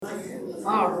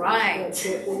All right.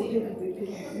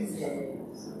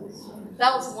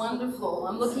 That was wonderful.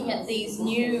 I'm looking at these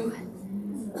new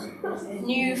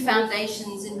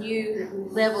foundations and new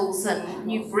levels and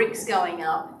new bricks going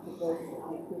up.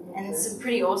 And some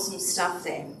pretty awesome stuff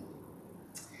there.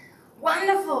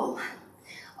 Wonderful.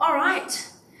 All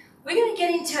right. We're going to get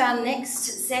into our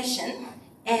next session,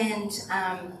 and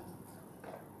I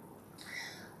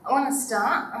want to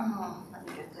start. Oh, let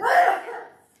me get that.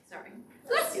 Sorry.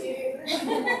 Bless you.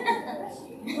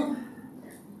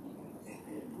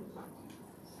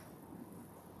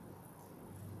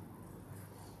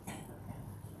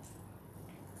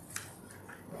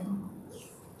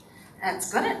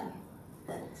 That's got it.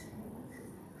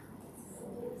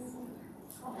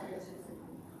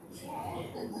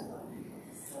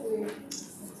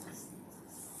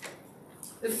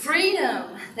 The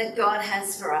freedom that God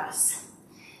has for us.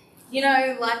 You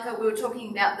know, like we were talking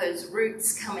about those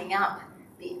roots coming up,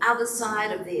 the other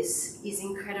side of this is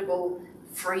incredible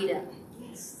freedom.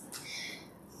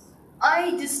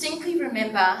 I distinctly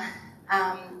remember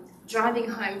driving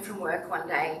home from work one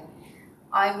day.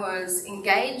 I was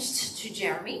engaged to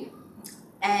Jeremy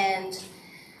and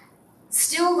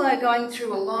still going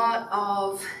through a lot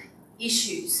of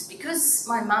issues because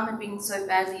my mum had been so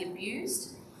badly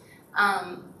abused.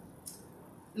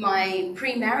 My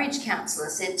pre-marriage counsellor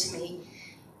said to me,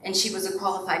 and she was a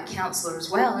qualified counsellor as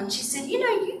well, and she said, you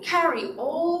know, you carry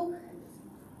all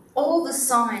the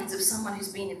signs of someone who's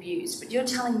been abused, but you're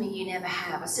telling me you never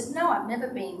have. I said, no, I've never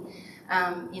been,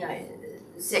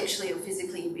 sexually or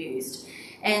physically abused.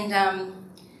 And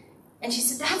she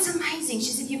said, that's amazing.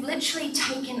 She said, you've literally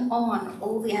taken on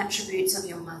all the attributes of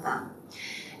your mother.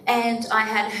 And I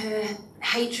had her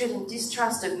hatred and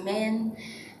distrust of men,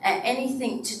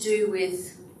 anything to do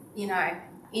with,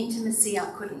 intimacy, I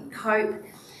couldn't cope.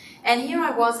 And here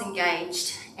I was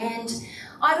engaged, and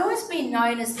I'd always been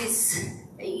known as this,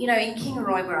 in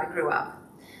Kingaroy where I grew up,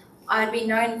 I'd been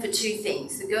known for two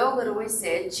things. The girl that always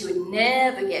said she would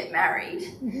never get married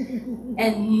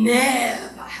and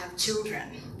never have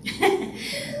children.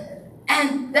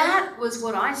 And that was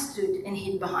what I stood and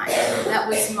hid behind. That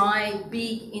was my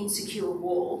big insecure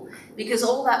wall, because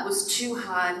all that was too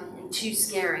hard and too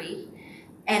scary,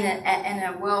 and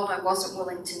a world I wasn't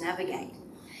willing to navigate.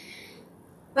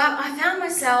 But I found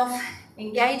myself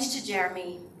engaged to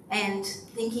Jeremy and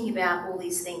thinking about all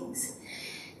these things.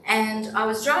 And I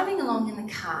was driving along in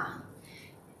the car,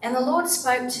 and the Lord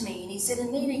spoke to me, and he said,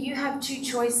 Anita, you have two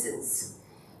choices.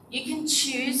 You can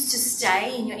choose to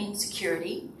stay in your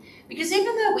insecurity, because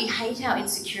even though we hate our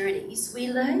insecurities, we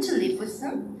learn to live with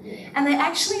them, and they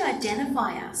actually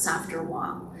identify us after a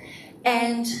while.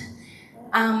 And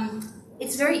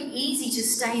it's very easy to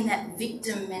stay in that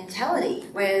victim mentality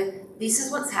where this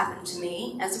is what's happened to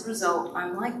me, as a result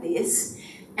I'm like this,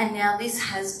 and now this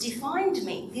has defined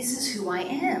me. This is who I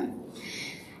am.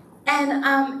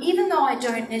 And even though I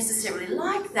don't necessarily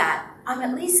like that, I'm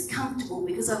at least comfortable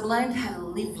because I've learned how to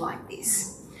live like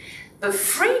this. But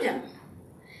freedom,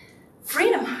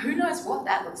 who knows what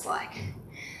that looks like?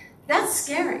 That's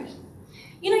scary.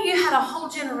 You had a whole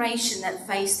generation that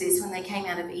faced this when they came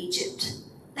out of Egypt.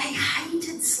 They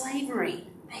hated slavery.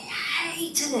 They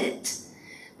hated it.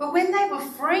 But when they were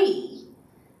free,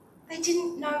 they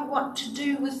didn't know what to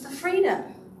do with the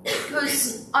freedom,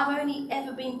 because I've only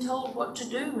ever been told what to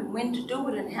do and when to do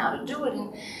it and how to do it.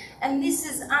 And this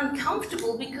is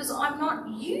uncomfortable because I'm not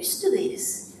used to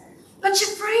this. But you're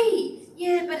free.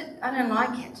 Yeah, but I don't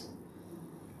like it.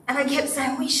 And I kept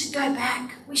saying, we should go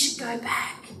back. We should go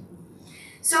back.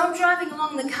 So I'm driving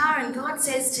along the car and God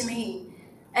says to me,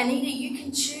 Anita, you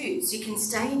can choose. You can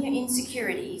stay in your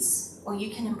insecurities or you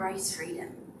can embrace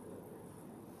freedom.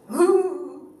 Ooh.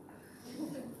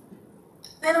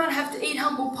 Then I'd have to eat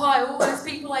humble pie. All those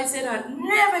people I said I'd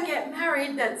never get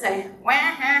married, they'd say, wah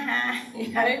ha ha,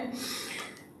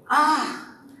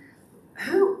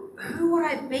 who would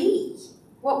I be?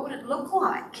 What would it look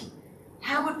like?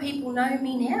 How would people know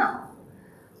me now?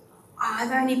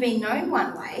 I've only been known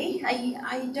one way.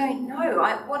 I don't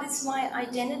know. What is my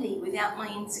identity without my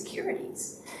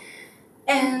insecurities?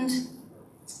 And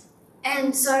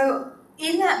so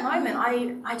in that moment,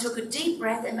 I took a deep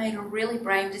breath and made a really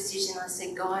brave decision. I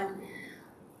said, God,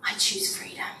 I choose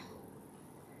freedom.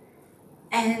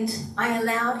 And I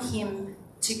allowed him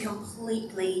to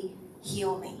completely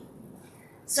heal me.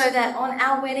 So that on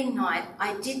our wedding night,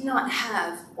 I did not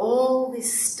have all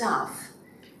this stuff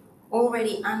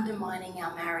already undermining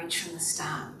our marriage from the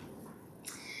start.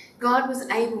 God was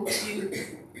able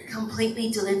to completely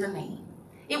deliver me.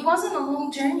 It wasn't a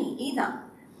long journey either.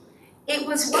 It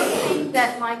was one thing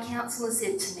that my counsellor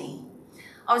said to me.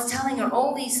 I was telling her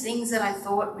all these things that I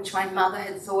thought, which my mother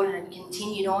had thought and had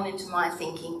continued on into my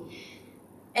thinking.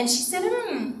 And she said,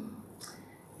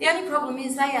 the only problem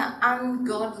is they are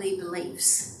ungodly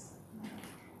beliefs.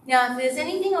 Now, if there's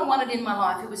anything I wanted in my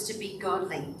life, it was to be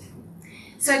godly.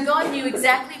 So God knew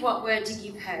exactly what word to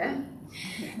give her.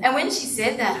 And when she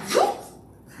said that,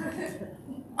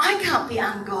 I can't be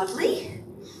ungodly.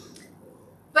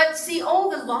 But see, all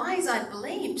the lies I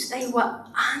believed, they were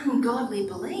ungodly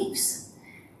beliefs.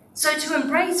 So to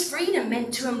embrace freedom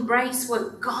meant to embrace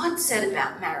what God said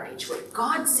about marriage, what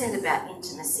God said about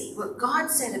intimacy, what God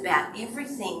said about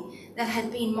everything that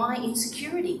had been my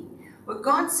insecurity, what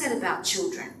God said about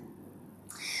children.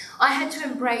 I had to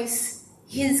embrace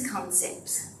his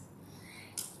concepts.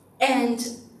 And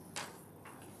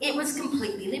it was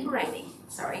completely liberating.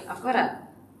 Sorry, I've got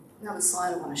another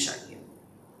slide I want to show you.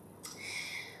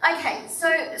 Okay,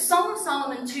 so Song of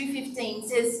Solomon 2:15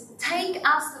 says, "Take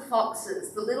us the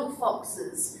foxes, the little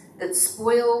foxes that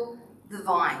spoil the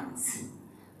vines."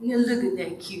 Now look at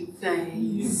that cute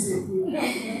face.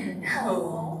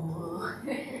 Oh.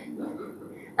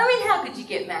 I mean, how could you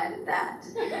get mad at that?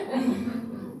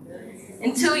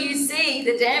 Until you see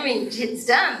the damage it's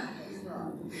done.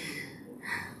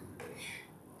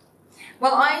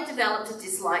 Well, I developed a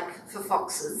dislike for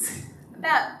foxes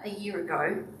about a year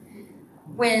ago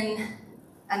when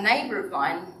a neighbour of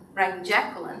mine rang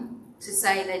Jacqueline to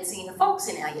say they'd seen a fox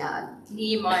in our yard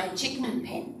near my chicken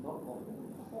pen.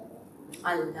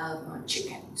 I love my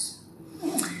chickens.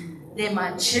 They're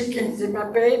my chickens, they're my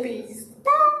babies.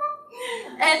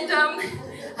 And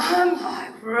I'm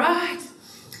like, right.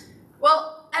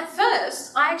 Well, at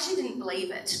first, I actually didn't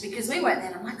believe it because we weren't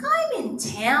there. I'm like, I'm in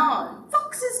town.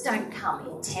 Foxes don't come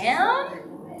in town.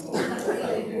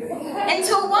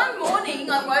 Until one morning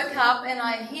I woke up and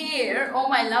I hear all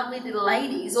my lovely little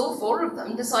ladies, all four of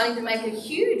them, deciding to make a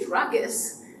huge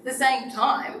ruckus at the same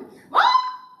time. Oh,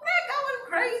 they're going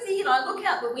crazy. And I look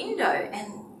out the window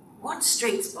and what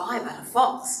street's by but a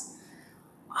fox?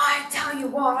 I tell you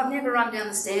what, I've never run down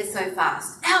the stairs so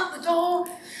fast. Out the door,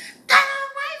 get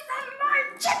away from my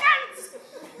chickens!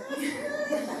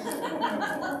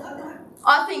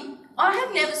 I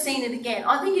have never seen it again.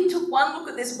 I think it took one look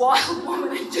at this wild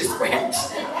woman and just went,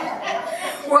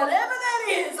 whatever that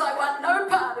is, I want no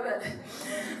part of it.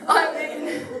 I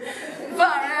mean,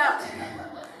 far out.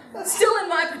 Still in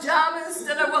my pyjamas,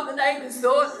 don't know what the neighbours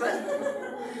thought, but...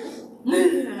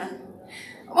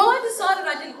 Well, I decided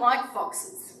I didn't like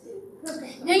foxes.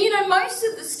 Now, you know, most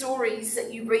of the stories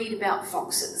that you read about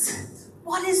foxes,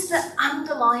 what is the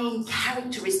underlying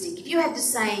characteristic? If you had to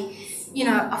say, you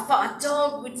know, a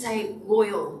dog would say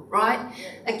loyal, right?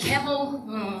 A camel,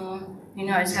 who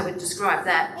knows how we'd describe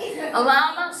that? A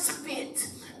llama, spit.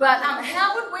 But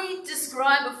how would we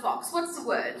describe a fox? What's the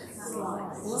word?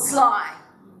 Sly.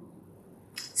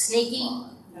 Sneaky,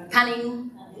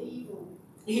 cunning,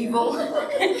 evil.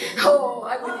 Oh,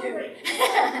 I'm with you.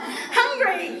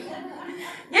 Hungry.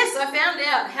 Yes, I found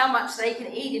out how much they can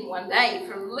eat in one day.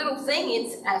 For a little thing,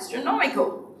 it's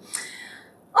astronomical.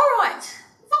 All right.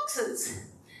 Foxes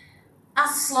are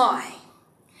sly.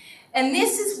 And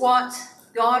this is what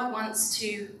God wants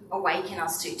to awaken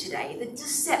us to today, the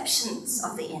deceptions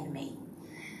of the enemy.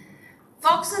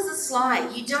 Foxes are sly.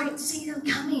 You don't see them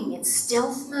coming. It's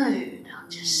stealth mode. I'll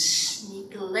just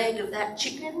sneak a leg of that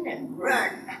chicken and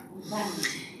run.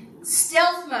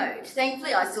 Stealth mode.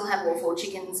 Thankfully, I still have all 4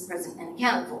 chickens present and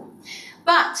accounted for.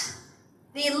 But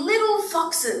the little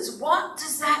foxes, what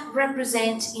does that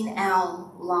represent in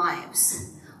our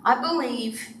lives? I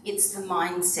believe it's the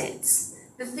mindsets,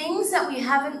 the things that we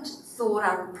haven't thought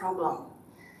are a problem.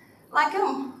 Like,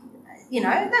 you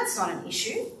know, that's not an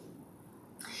issue.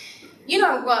 You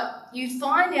know what? You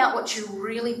find out what you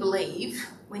really believe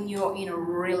when you're in a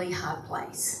really hard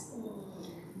place.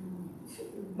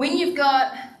 When you've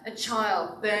got a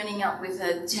child burning up with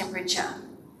a temperature,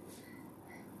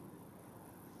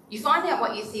 you find out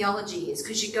what your theology is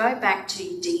because you go back to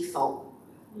your default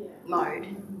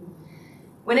mode.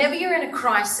 Whenever you're in a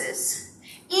crisis,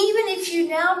 even if you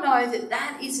now know that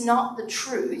that is not the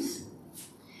truth,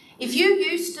 if you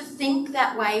used to think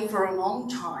that way for a long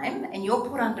time and you're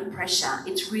put under pressure,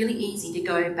 it's really easy to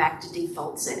go back to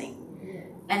default setting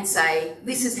and say,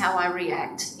 this is how I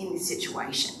react in this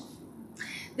situation.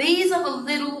 These are the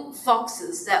little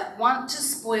foxes that want to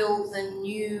spoil the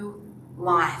new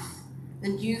life, the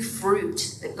new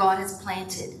fruit that God has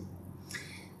planted,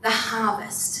 the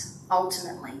harvest,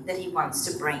 ultimately, that he wants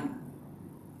to bring.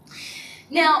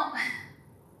 Now,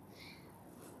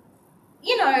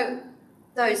 you know,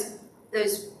 those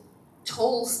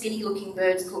tall, skinny-looking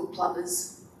birds called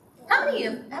plovers. How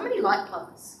many like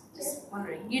plovers? Just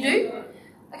wondering. You do?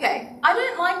 Okay, I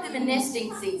don't like them in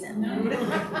nesting season.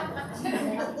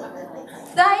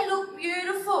 They look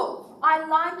beautiful. I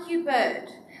like you, bird.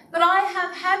 But I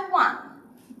have had one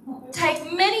take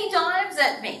many dives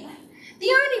at me. The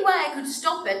only way I could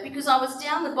stop it, because I was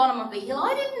down the bottom of the hill,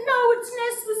 I didn't know its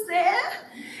nest was there.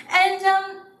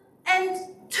 And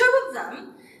two of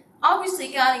them,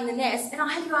 obviously guarding the nest, and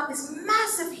I had to go up this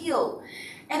massive hill.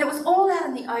 And it was all out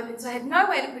in the open, so I had no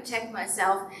way to protect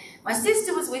myself. My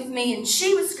sister was with me, and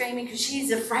she was screaming because she's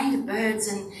afraid of birds.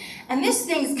 And this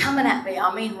thing's coming at me,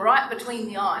 I mean, right between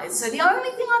the eyes. So the only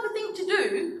thing I could think to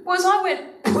do was I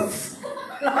went poof,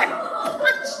 and I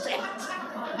punched it.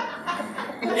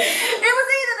 It was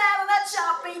either that or that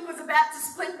sharp beak was about to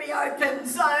split me open.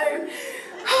 So,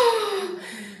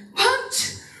 punch,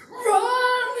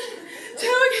 run,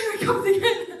 here it comes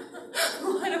again.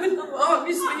 Line up another one,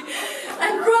 obviously,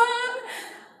 and run.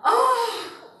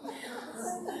 Oh,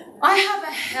 I have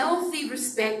a healthy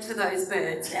respect for those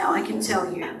birds now, I can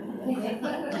tell you.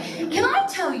 Can I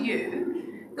tell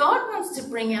you, God wants to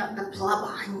bring out the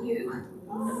blubber in you,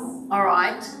 all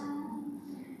right?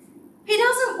 He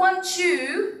doesn't want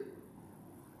you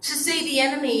to see the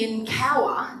enemy and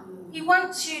cower. He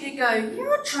wants you to go,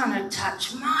 you're trying to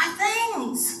touch my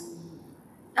things.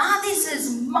 This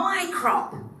is my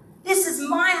crop. This is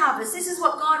my harvest. This is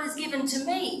what God has given to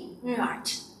me.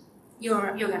 Right.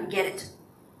 You're going to get it.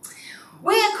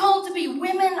 We are called to be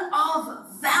women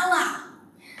of valor.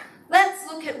 Let's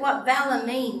look at what valor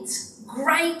means.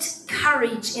 Great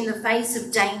courage in the face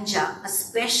of danger,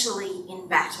 especially in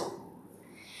battle.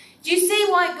 Do you see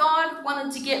why God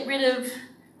wanted to get rid of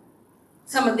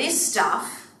some of this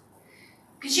stuff?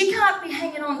 Because you can't be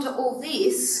hanging on to all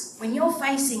this when you're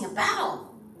facing a battle.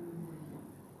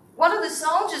 What do the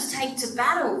soldiers take to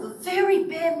battle? The very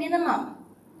bare minimum.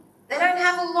 They don't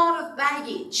have a lot of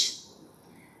baggage,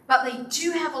 but they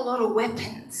do have a lot of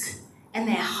weapons, and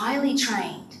they're highly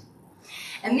trained.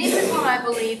 And this is what I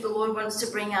believe the Lord wants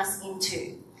to bring us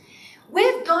into.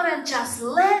 We've got to just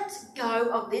let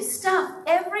go of this stuff.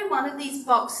 Every one of these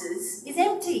boxes is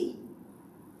empty.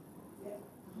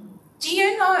 Do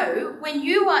you know, when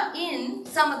you are in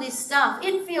some of this stuff,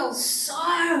 it feels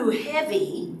so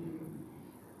heavy,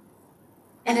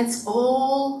 and it's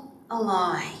all a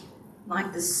lie,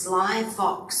 like the sly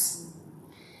fox.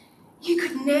 You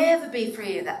could never be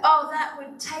free of that. Oh, that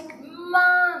would take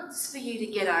months for you to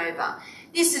get over.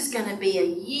 This is going to be a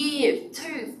year,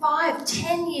 2, 5,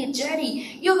 10-year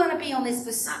journey. You're going to be on this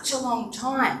for such a long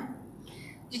time.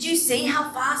 Did you see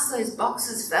how fast those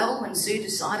boxes fell when Sue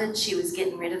decided she was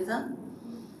getting rid of them?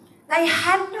 They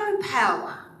had no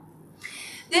power.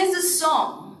 There's a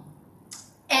song,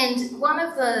 and one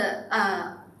of the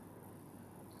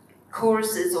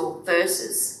choruses or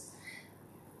verses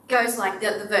goes like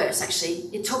the verse, actually.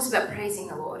 It talks about praising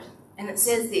the Lord. And it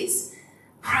says this: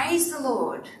 praise the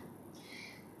Lord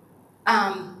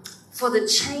for the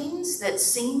chains that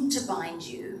seem to bind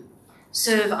you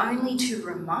serve only to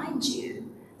remind you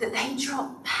that they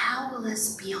drop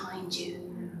powerless behind you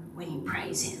when you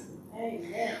praise Him.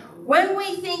 Amen. When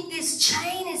we think this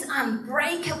chain is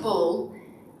unbreakable,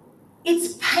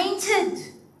 it's painted.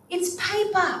 It's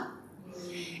paper.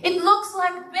 It looks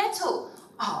like metal.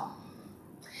 Oh,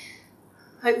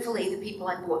 hopefully the people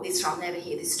I bought this from never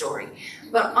hear this story.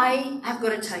 But I have got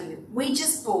to tell you, we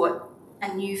just bought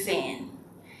a new fan.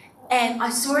 And I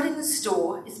saw it in the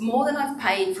store. It's more than I've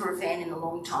paid for a fan in a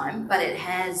long time, but it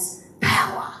has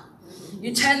power.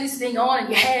 You turn this thing on and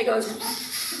your hair goes...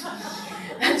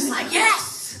 and it's like,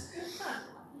 yes!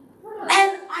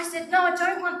 And I said, no, I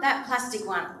don't want that plastic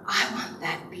one. I want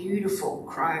that beautiful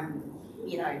chrome,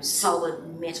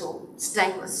 solid metal,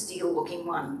 stainless steel looking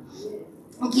one.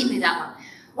 Give me that one.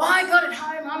 Well, I got it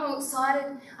home. I'm all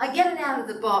excited. I get it out of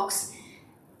the box.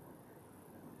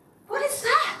 What is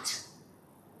that?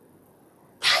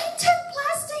 Painted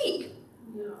plastic.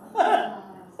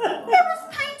 It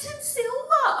was painted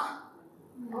silver.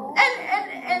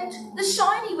 And the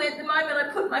shiny went the moment I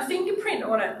put my fingerprint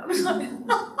on it. I was like,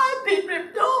 I've been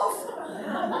ripped off.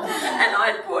 And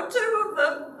I'd bought 2 of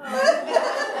them.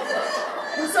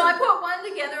 So I put one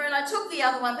together and I took the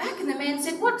other one back, and the man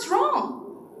said, what's wrong?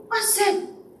 I said,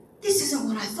 this isn't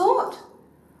what I thought.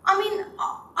 I mean,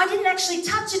 I didn't actually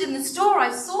touch it in the store.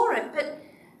 I saw it, but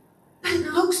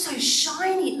it looked so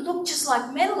shiny. It looked just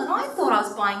like metal, and I thought I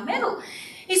was buying metal.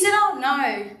 He said, oh,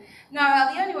 no,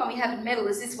 the only one we have in metal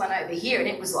is this one over here. And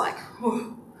it was like,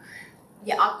 whew.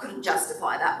 Yeah, I couldn't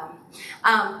justify that one.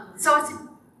 So I said,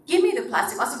 give me the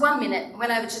plastic. I said, 1 minute. I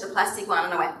went over to the plastic one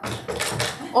and I went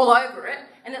all over it.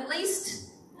 And at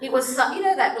least it was,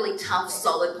 that really tough,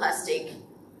 solid plastic.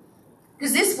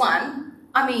 Because this one,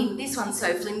 I mean, this one's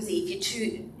so flimsy.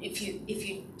 If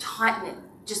you tighten it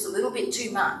just a little bit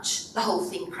too much, the whole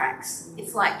thing cracks.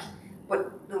 It's like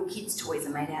what little kids' toys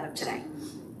are made out of today.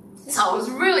 So I was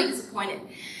really disappointed.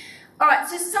 All right,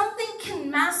 so something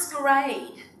can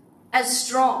masquerade as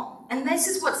strong, and this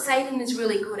is what Satan is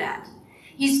really good at.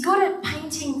 He's good at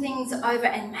painting things over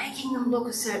and making them look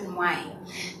a certain way.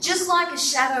 Just like a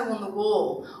shadow on the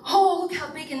wall. Oh, look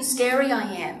how big and scary I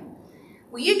am.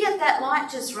 Well, you get that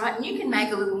light just right and you can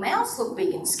make a little mouse look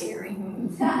big and scary.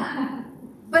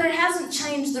 But it hasn't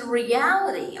changed the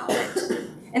reality of it.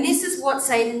 And this is what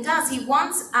Satan does. He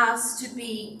wants us to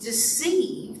be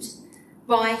deceived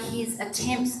by his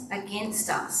attempts against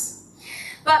us.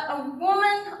 But a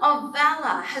woman of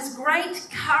valor has great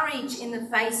courage in the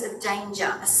face of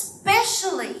danger,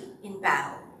 especially in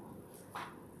battle.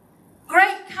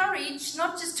 Great courage,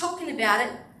 not just talking about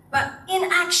it, but in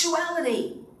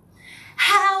actuality.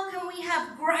 How can we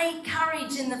have great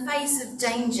courage in the face of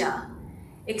danger,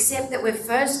 except that we've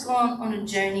first gone on a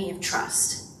journey of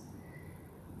trust?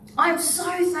 I'm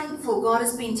so thankful God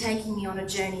has been taking me on a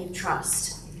journey of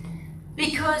trust,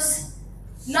 because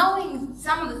knowing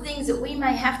some of the things that we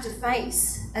may have to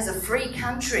face as a free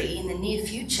country in the near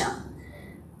future,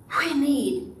 we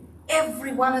need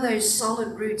every one of those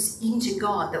solid roots into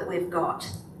God that we've got.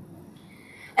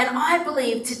 And I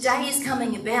believe today is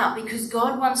coming about because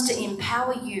God wants to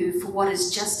empower you for what is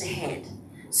just ahead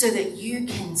so that you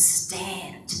can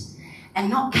stand and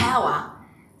not cower,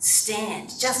 stand.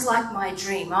 Just like my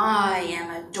dream, I am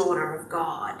a daughter of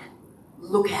God.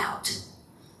 Look out.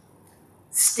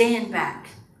 Stand back.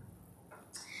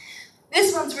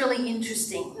 This one's really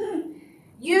interesting.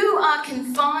 You are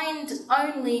confined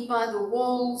only by the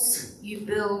walls you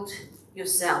build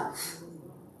yourself.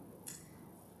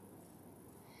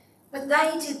 But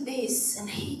they did this, and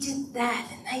he did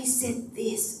that, and they said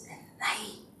this, and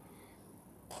they...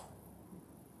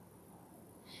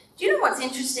 Do you know what's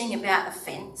interesting about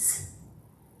offence?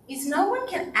 Is no one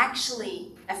can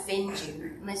actually offend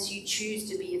you unless you choose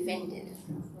to be offended.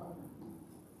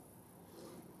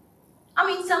 I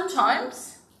mean,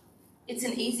 sometimes it's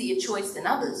an easier choice than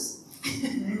others.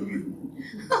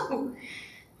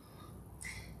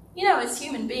 You know, as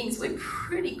human beings, we're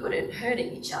pretty good at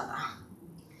hurting each other.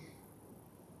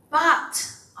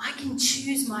 But I can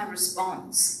choose my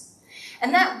response.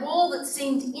 And that wall that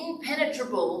seemed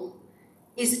impenetrable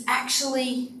is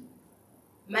actually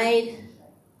made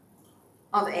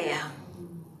of air.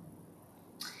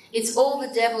 It's all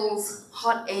the devil's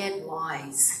hot-aired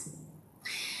lies.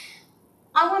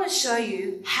 I want to show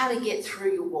you how to get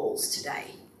through your walls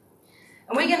today.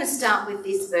 And we're going to start with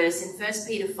this verse in 1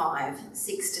 Peter 5,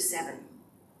 6-7.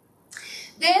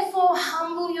 Therefore,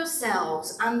 humble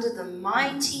yourselves under the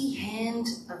mighty hand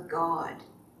of God,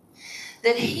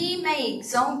 that he may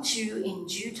exalt you in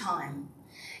due time,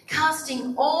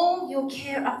 casting all your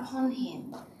care upon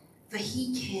him, for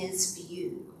he cares for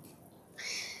you.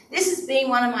 This has been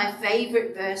one of my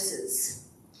favourite verses,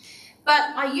 but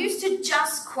I used to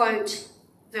just quote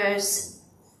verse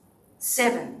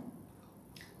 7,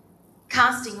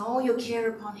 casting all your care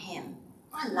upon him.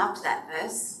 I loved that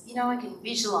verse. You know, I can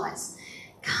visualise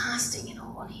casting it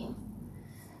all on him.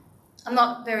 I'm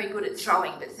not very good at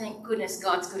throwing, but thank goodness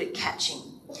God's good at catching.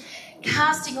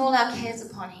 Casting all our cares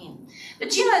upon him.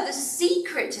 But you know, the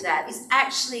secret to that is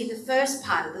actually the first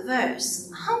part of the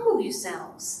verse. Humble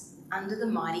yourselves under the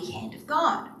mighty hand of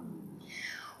God.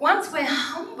 Once we're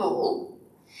humble,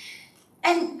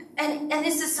 and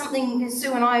this is something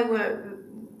Sue and I were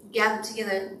gathered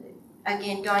together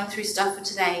again, going through stuff for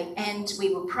today, and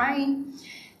we were praying,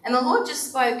 and the Lord just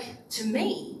spoke to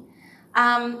me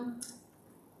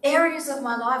areas of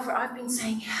my life where I've been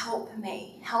saying, help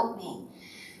me, help me.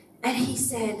 And he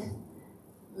said,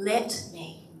 let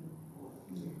me.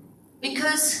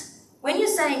 Because when you're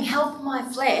saying help my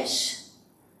flesh,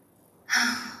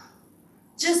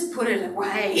 just put it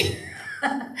away.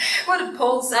 What did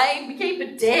Paul say? Keep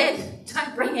it dead.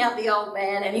 Don't bring out the old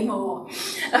man anymore.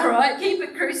 All right? Keep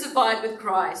it crucified with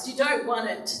Christ. You don't want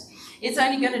it. It's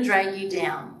only going to drag you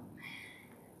down.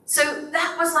 So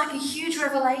that was like a huge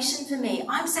revelation for me.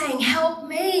 I'm saying, help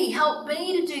me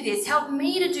to do this, help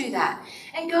me to do that.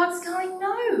 And God's going,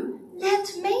 no,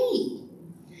 let me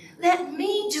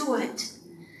do it.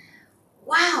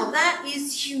 Wow, that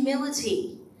is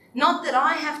humility. Not that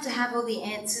I have to have all the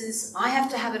answers, I have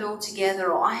to have it all together,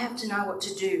 or I have to know what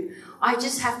to do. I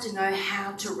just have to know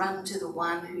how to run to the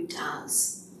one who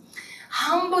does.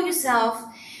 Humble yourself.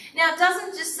 Now, it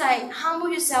doesn't just say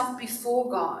humble yourself before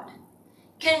God.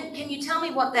 Can you tell me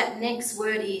what that next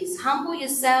word is? Humble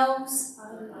yourselves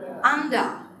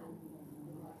under.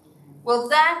 Well,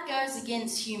 that goes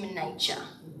against human nature.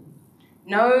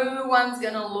 No one's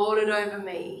going to lord it over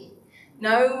me.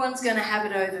 No one's going to have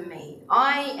it over me.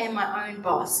 I am my own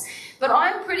boss. But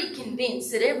I'm pretty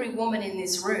convinced that every woman in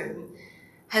this room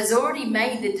has already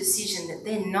made the decision that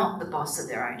they're not the boss of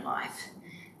their own life.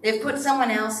 They've put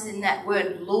someone else in that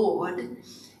word Lord,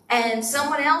 and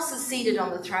someone else is seated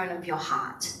on the throne of your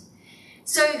heart.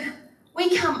 So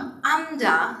we come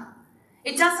under,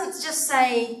 it doesn't just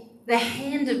say the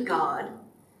hand of God,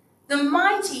 the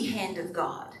mighty hand of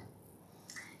God.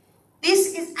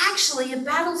 This is actually a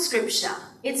battle scripture.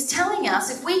 It's telling us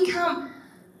if we come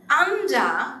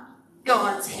under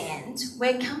God's hand,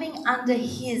 we're coming under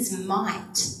his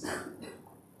might.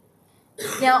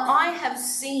 Now, I have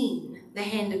seen the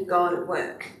hand of God at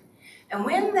work. And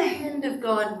when the hand of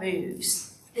God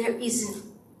moves, there isn't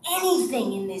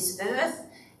anything in this earth,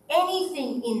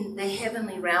 anything in the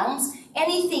heavenly realms,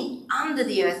 anything under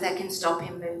the earth that can stop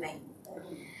him moving.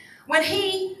 When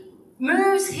he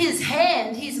moves his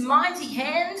hand, his mighty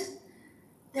hand,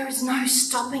 there is no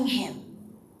stopping him.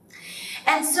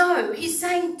 And so he's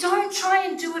saying, don't try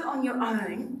and do it on your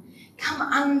own. Come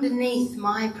underneath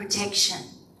my protection,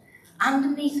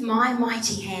 underneath my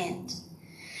mighty hand.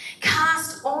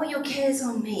 Cast all your cares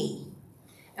on me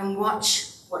and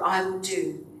watch what I will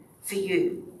do for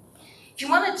you. If you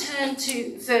want to turn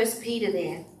to 1 Peter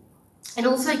there, it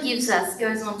also goes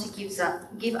on to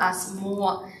give us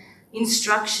more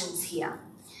instructions here.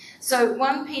 So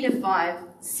 1 Peter 5,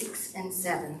 6 and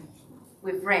 7,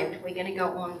 we've read. We're going to go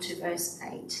on to verse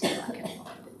 8, if I can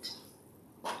find it.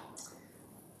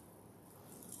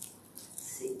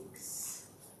 6.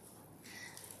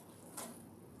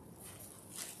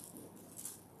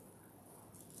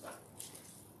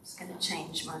 Just going to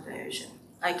change my version.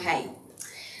 Okay.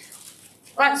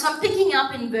 Right, so I'm picking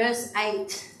up in verse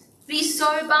 8. Be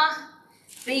sober,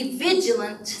 be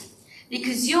vigilant,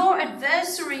 because your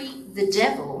adversary, the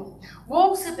devil,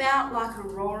 walks about like a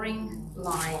roaring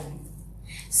lion,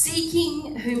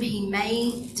 seeking whom he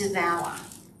may devour.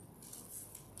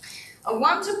 I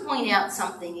want to point out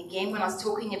something again when I was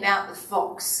talking about the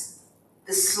fox,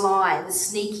 the sly, the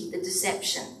sneaky, the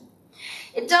deception.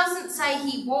 It doesn't say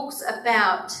he walks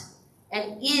about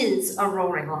and is a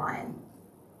roaring lion.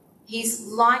 He's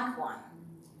like one,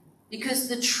 because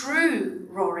the true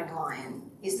roaring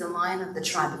lion is the Lion of the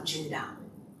tribe of Judah.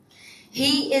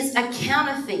 He is a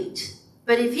counterfeit,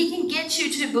 but if he can get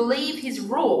you to believe his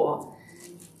roar,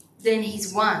 then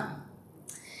he's won.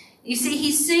 You see,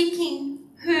 he's seeking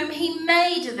whom he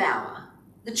may devour.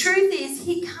 The truth is,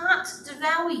 he can't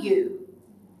devour you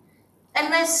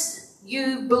unless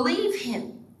you believe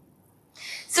him.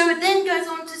 So it then goes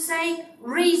on to say,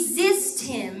 resist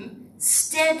him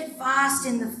steadfast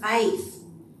in the faith.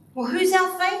 Well, who's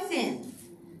our faith in?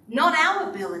 Not our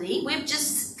ability. We've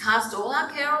just cast all our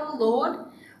care on the Lord.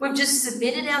 We've just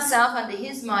submitted ourselves under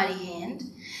his mighty hand.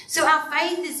 So our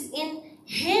faith is in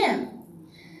him,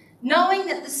 knowing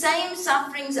that the same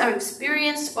sufferings are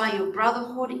experienced by your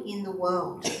brotherhood in the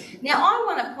world. Now, I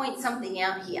want to point something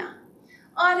out here.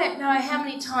 I don't know how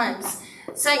many times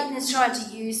Satan has tried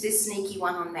to use this sneaky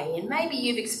one on me, and maybe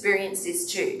you've experienced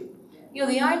this too. You're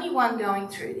the only one going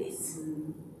through this.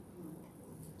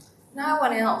 No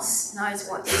one else knows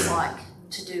what it's like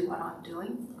to do what I'm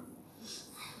doing.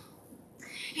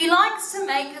 He likes to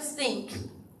make us think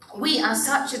we are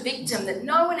such a victim that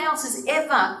no one else has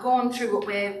ever gone through what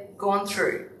we've gone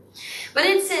through. But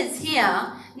it says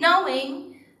here,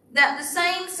 knowing that the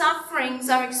same sufferings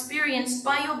are experienced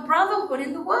by your brotherhood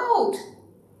in the world.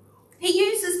 He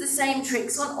uses the same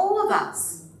tricks on all of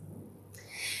us.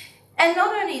 And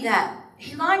not only that,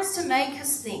 he likes to make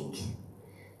us think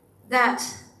that,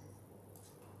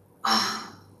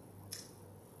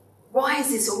 why is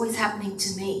this always happening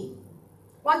to me?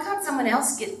 Why can't someone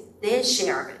else get their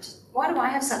share of it? Why do I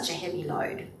have such a heavy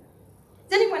load?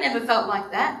 Has anyone ever felt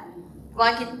like that?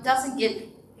 Like it doesn't get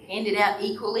handed out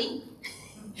equally?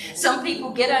 Some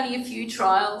people get only a few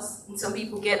trials and some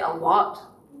people get a lot.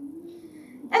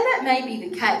 And that may be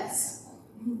the case.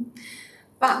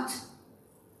 But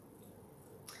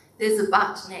there's a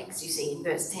but next, you see, in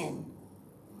verse 10.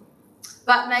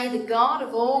 But may the God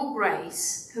of all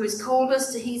grace, who has called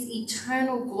us to his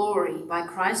eternal glory by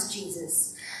Christ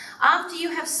Jesus, after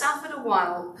you have suffered a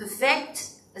while,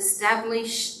 perfect,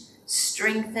 establish,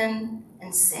 strengthen,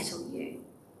 and settle you.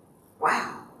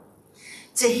 Wow.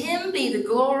 To him be the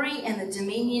glory and the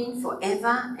dominion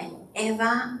forever and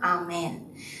ever.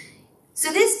 Amen.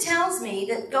 So this tells me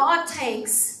that God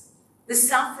takes the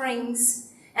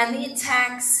sufferings and the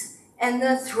attacks and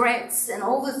the threats and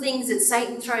all the things that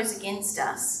Satan throws against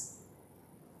us,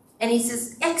 And he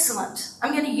says, excellent,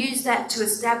 I'm going to use that to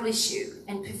establish you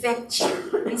and perfect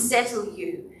you and settle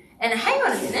you. And hang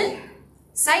on a minute,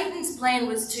 Satan's plan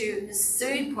was to, as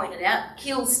Sue pointed out,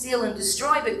 kill, steal and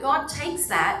destroy, but God takes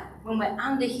that when we're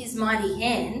under his mighty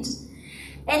hand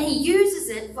and he uses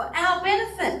it for our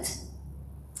benefit.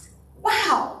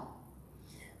 Wow,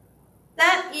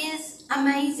 that is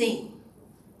amazing.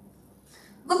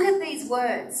 Look at these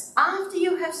words. After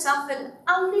you have suffered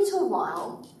a little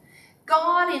while,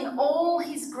 God in all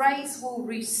his grace will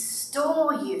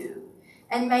restore you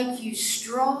and make you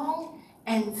strong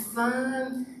and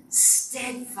firm,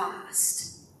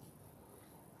 steadfast,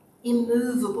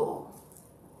 immovable,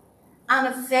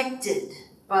 unaffected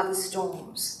by the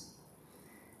storms.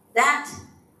 That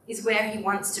is where he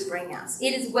wants to bring us.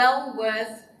 It is well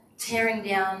worth tearing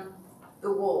down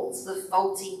the walls, the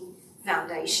faulty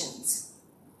foundations.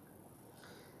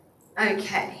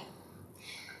 Okay.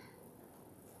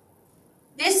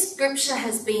 This scripture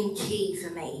has been key for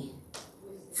me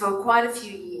for quite a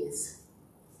few years.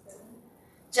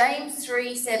 James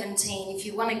 3:17, if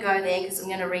you want to go there, because I'm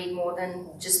going to read more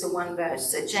than just the one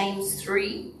verse. So James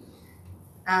 3.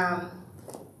 And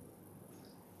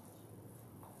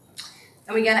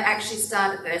we're going to actually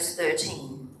start at verse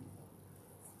 13.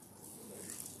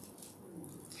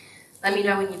 Let me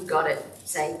know when you've got it.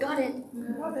 Say, got it.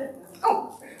 Got it.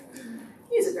 Oh,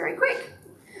 yours are very quick.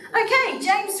 Okay,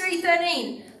 James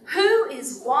 3:13. Who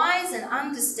is wise and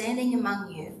understanding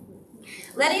among you?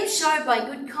 Let him show by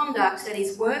good conduct that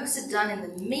his works are done in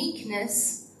the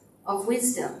meekness of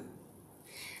wisdom.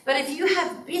 But if you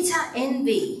have bitter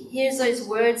envy, here's those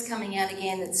words coming out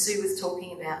again that Sue was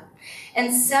talking about,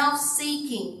 and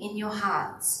self-seeking in your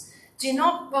hearts, do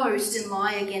not boast and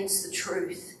lie against the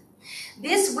truth.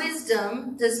 This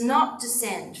wisdom does not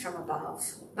descend from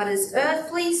above, but is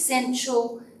earthly,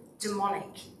 sensual,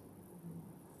 demonic.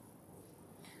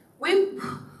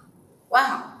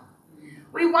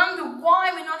 We wonder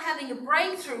why we're not having a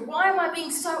breakthrough. Why am I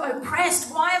being so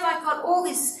oppressed? Why have I got all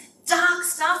this dark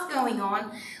stuff going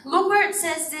on? Look where it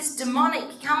says this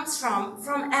demonic comes from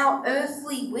our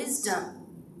earthly wisdom.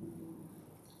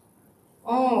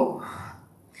 Oh,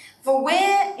 for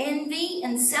where envy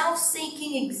and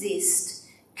self-seeking exist,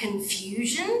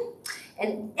 confusion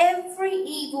and every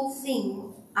evil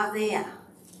thing are there.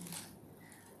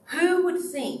 Who would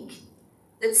think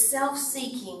that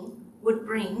self-seeking would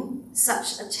bring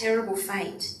such a terrible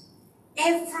fate?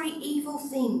 Every evil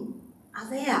thing are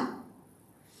there.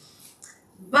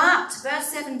 But, verse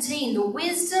 17, the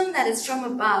wisdom that is from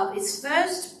above is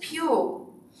first pure,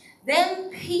 then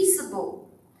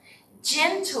peaceable,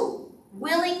 gentle,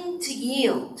 willing to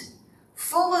yield,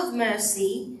 full of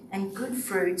mercy and good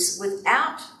fruits,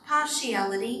 without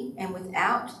partiality and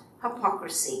without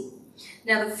hypocrisy.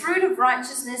 Now the fruit of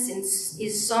righteousness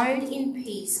is sown in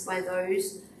peace by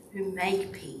those who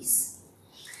make peace.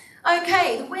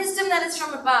 Okay, the wisdom that is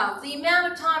from above. The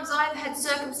amount of times I've had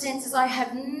circumstances I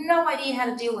have no idea how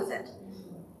to deal with it,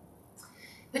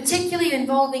 particularly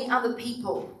involving other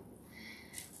people,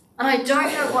 and I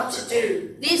don't know what to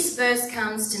do. This verse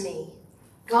comes to me.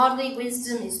 Godly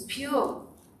wisdom is pure,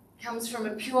 comes from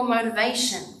a pure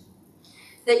motivation.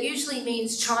 That usually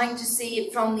means trying to see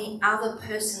it from the other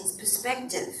person's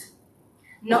perspective,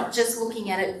 not just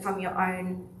looking at it from your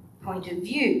own point of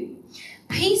view.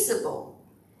 Peaceable,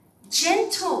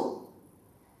 gentle.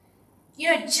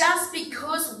 Just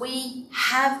because we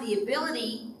have the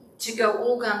ability to go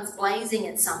all guns blazing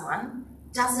at someone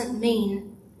doesn't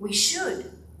mean we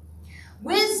should.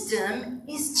 Wisdom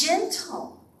is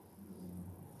gentle.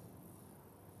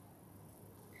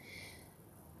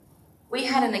 We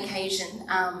had an occasion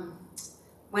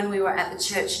when we were at the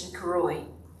church in Karoi.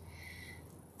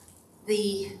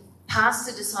 The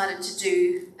pastor decided to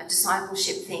do a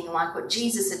discipleship thing like what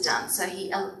Jesus had done. So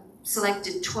he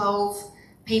selected 12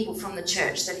 people from the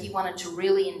church that he wanted to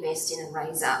really invest in and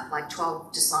raise up, like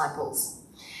 12 disciples.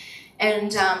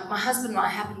 And my husband and I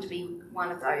happened to be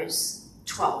one of those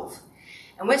 12.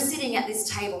 And we're sitting at this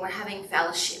table, we're having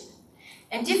fellowship.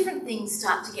 And different things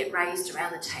start to get raised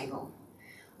around the table.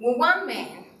 Well, one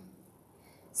man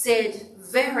said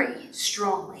very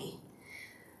strongly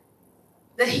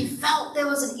that he felt there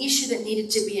was an issue that needed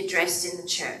to be addressed in the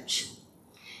church.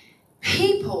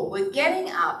 People were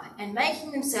getting up and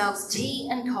making themselves tea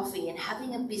and coffee and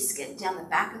having a biscuit down the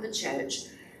back of the church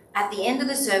at the end of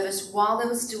the service while there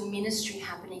was still ministry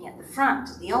happening at the front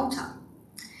of the altar.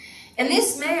 And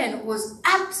this man was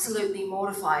absolutely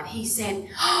mortified. He said,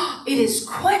 "It is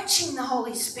quenching the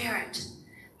Holy Spirit.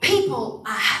 People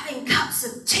are having cups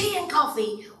of tea and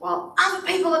coffee while other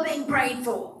people are being prayed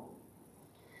for."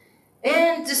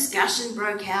 And discussion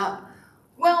broke out.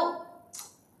 Well,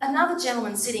 another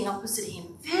gentleman sitting opposite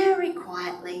him, very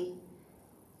quietly,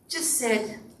 just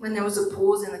said, when there was a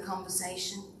pause in the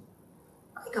conversation,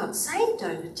 "I got saved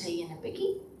over tea and a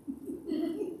biggie."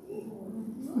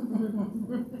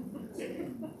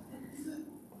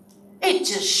 It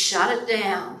just shut it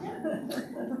down.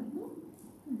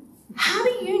 How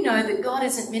do you know that God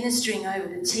isn't ministering over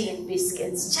the tea and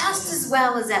biscuits just as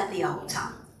well as at the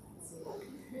altar?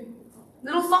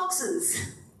 Little foxes,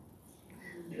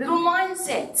 little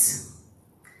mindsets.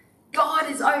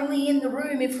 God is only in the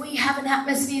room if we have an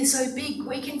atmosphere so big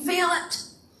we can feel it.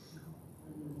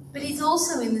 But he's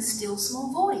also in the still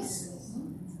small voice.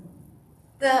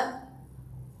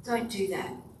 Don't do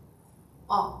that.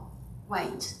 Oh,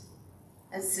 wait,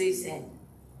 as Sue said.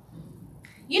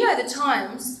 You know the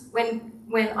times when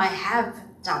I have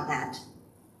done that,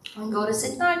 when God has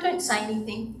said, "No, don't say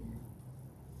anything."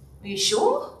 Are you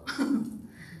sure?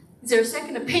 Is there a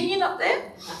second opinion up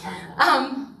there?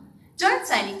 Don't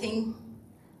say anything.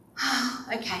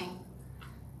 Okay.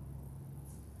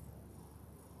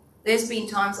 There's been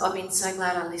times I've been so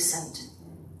glad I listened,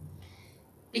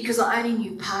 because I only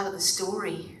knew part of the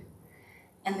story.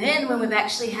 And then when we've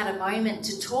actually had a moment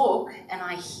to talk and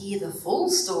I hear the full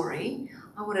story,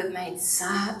 I would have made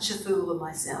such a fool of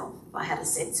myself if I had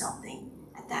said something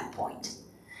at that point.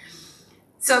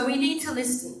 So we need to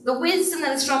listen. The wisdom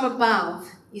that is from above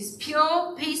is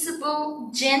pure, peaceable,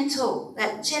 gentle.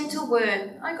 That gentle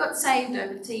word. I got saved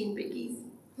over tea and bickies.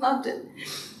 Loved it.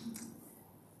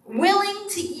 Willing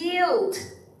to yield.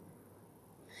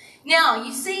 Now,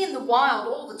 you see in the wild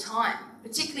all the time,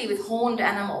 particularly with horned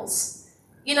animals.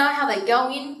 You know how they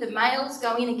go in, the males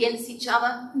go in against each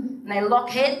other, and they lock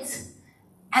heads,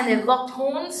 and they've locked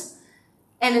horns,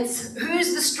 and it's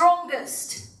who's the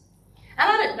strongest. And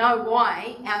I don't know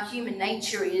why our human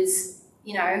nature is,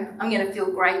 I'm going to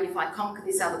feel great if I conquer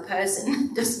this other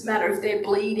person. Doesn't matter if they're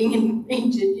bleeding and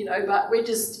injured, but we're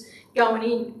just going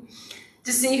in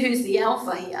to see who's the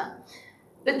alpha here.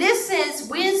 But this says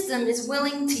wisdom is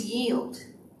willing to yield.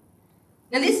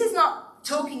 Now, this is not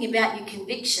talking about your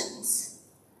convictions.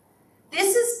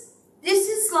 This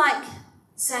is like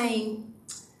saying,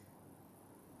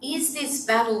 is this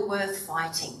battle worth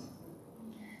fighting?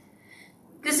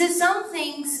 Because there's some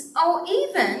things, or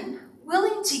even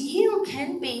willing to yield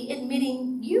can be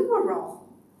admitting you were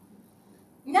wrong.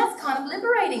 And that's kind of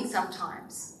liberating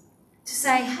sometimes, to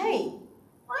say, hey,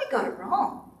 I got it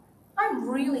wrong. I'm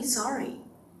really sorry.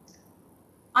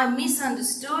 I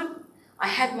misunderstood. I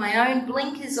had my own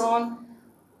blinkers on.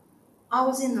 I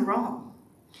was in the wrong.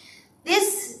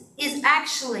 This is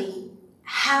actually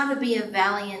how to be a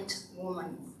valiant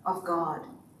woman of God,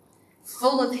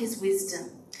 full of his wisdom,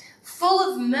 full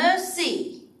of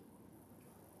mercy.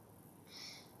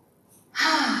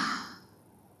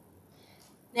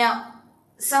 Now,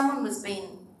 someone was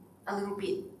being a little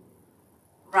bit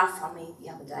rough on me the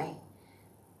other day,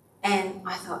 and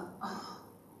I thought,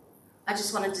 I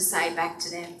just wanted to say back to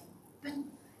them, but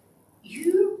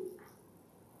you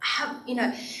have,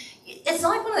 it's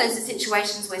like one of those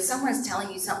situations where someone's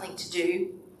telling you something to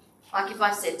do. Like if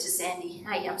I said to Sandy,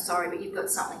 hey, I'm sorry, but you've got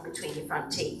something between your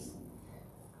front teeth.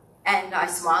 And I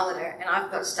smile at her, and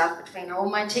I've got stuff between all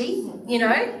my teeth,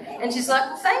 And she's like,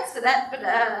 well, thanks for that, but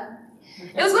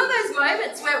it was one of those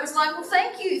moments where it was like, well,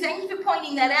 thank you for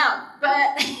pointing that out,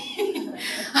 but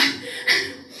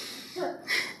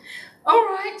all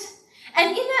right. And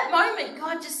in that moment,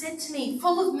 God just said to me,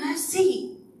 full of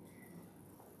mercy,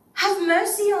 have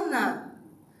mercy on them.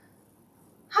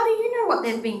 How do you know what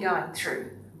they've been going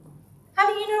through? How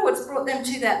do you know what's brought them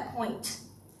to that point?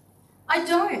 I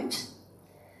don't.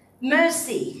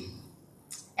 Mercy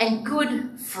and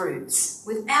good fruits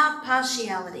without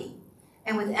partiality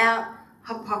and without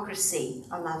hypocrisy.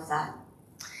 I love that.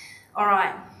 All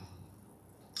right.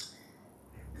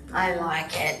 I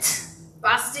like it.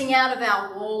 Busting out of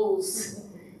our walls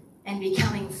and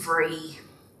becoming free.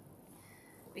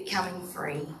 Becoming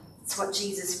free. It's what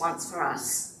Jesus wants for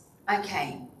us.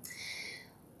 Okay.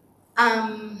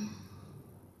 I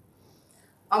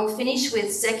will finish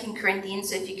with 2 Corinthians,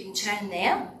 so if you can turn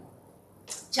there.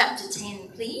 Chapter 10,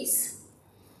 please.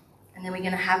 And then we're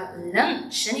going to have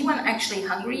lunch. Anyone actually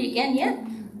hungry again yet?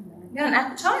 You got an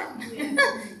appetite?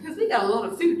 Because we got a lot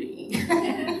of food to eat.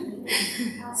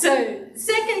 So,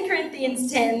 2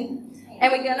 Corinthians 10,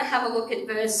 and we're going to have a look at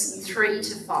verse 3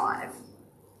 to 5.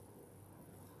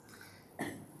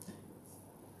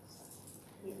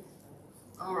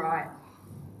 All right.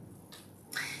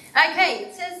 Okay,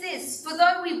 it says this, for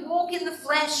though we walk in the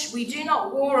flesh, we do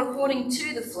not war according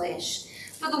to the flesh.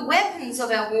 For the weapons of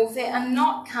our warfare are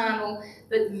not carnal,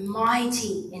 but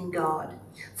mighty in God,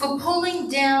 for pulling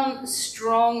down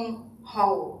strongholds.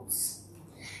 holds,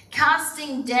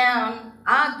 casting down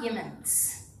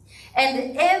arguments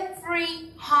and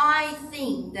every high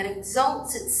thing that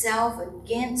exalts itself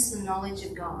against the knowledge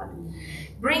of God,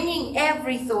 bringing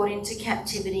every thought into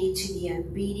captivity to the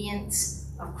obedience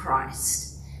of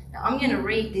Christ. Now, I'm going to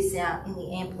read this out in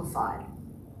the Amplified.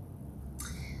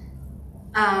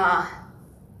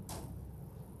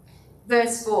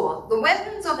 Verse 4, the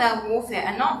weapons of our warfare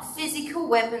are not physical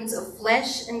weapons of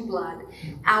flesh and blood.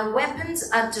 Our weapons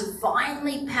are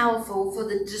divinely powerful for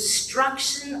the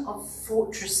destruction of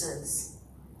fortresses.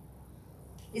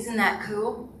 Isn't that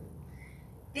cool?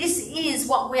 This is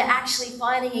what we're actually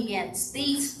fighting against.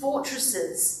 These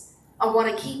fortresses are what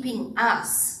are keeping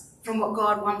us from what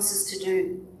God wants us to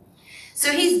do.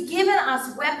 So he's given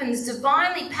us weapons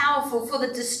divinely powerful for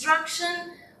the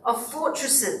destruction of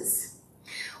fortresses.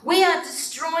 We are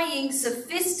destroying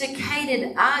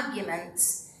sophisticated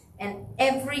arguments and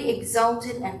every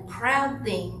exalted and proud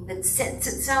thing that sets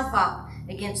itself up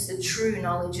against the true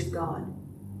knowledge of God.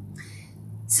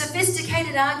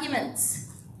 Sophisticated arguments.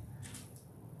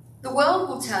 The world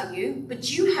will tell you,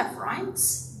 but you have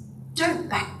rights. Don't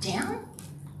back down.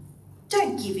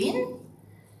 Don't give in.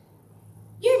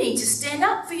 You need to stand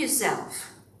up for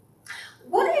yourself.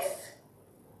 What's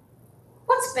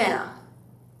better?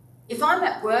 If I'm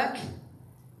at work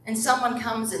and someone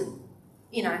comes and,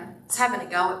 is having a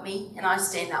go at me and I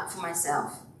stand up for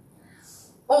myself,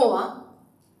 or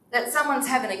that someone's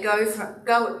having a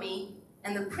go at me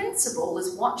and the principal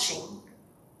is watching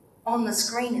on the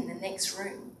screen in the next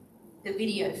room, the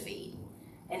video feed,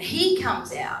 and he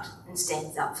comes out and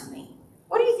stands up for me.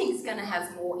 What do you think is going to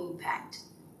have more impact?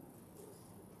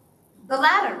 The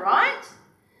latter, right?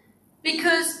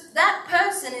 Because that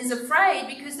person is afraid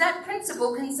because that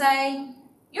principal can say,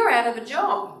 you're out of a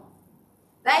job.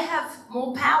 They have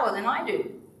more power than I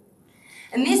do.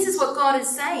 And this is what God is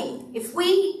saying. If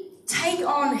we take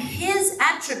on his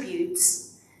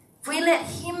attributes, if we let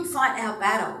him fight our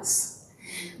battles,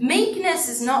 meekness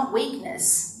is not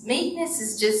weakness. Meekness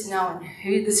is just knowing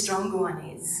who the stronger one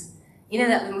is. You know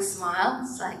that little smile?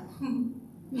 It's like,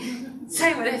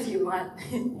 say whatever you want.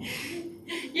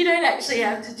 You don't actually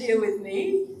have to deal with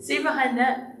me. See behind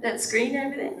that screen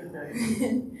over there?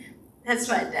 That's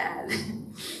my dad.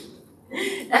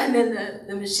 And then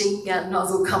the machine gun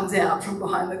nozzle comes out from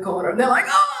behind the corner and they're like,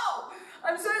 oh,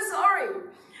 I'm so sorry.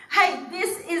 Hey,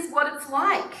 this is what it's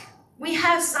like. We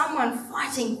have someone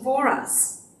fighting for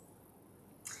us.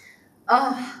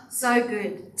 Oh, so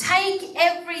good. Take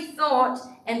every thought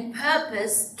and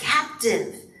purpose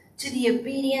captive to the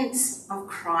obedience of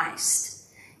Christ.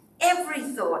 Every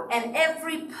thought and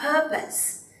every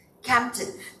purpose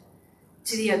captive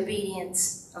to the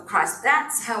obedience of Christ.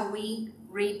 That's how we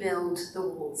rebuild the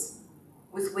walls,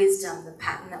 with wisdom, the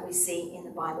pattern that we see in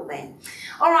the Bible there.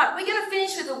 All right, we're going to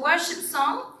finish with a worship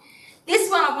song.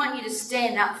 This one I want you to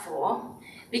stand up for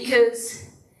because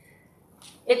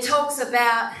it talks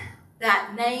about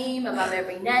that name above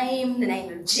every name, the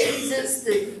name of Jesus,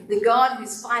 the God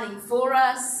who's fighting for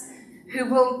us, who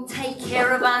will take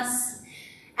care of us.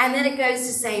 And then it goes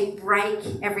to say, break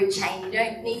every chain. You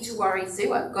don't need to worry,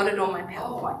 Sue. I've got it on my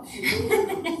PowerPoint.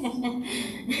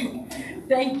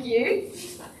 Thank you.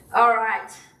 All right.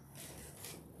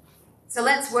 So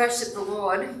let's worship the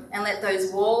Lord and let those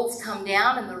walls come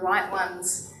down and the right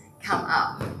ones come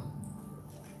up.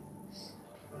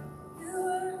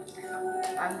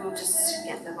 And we'll just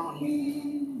get the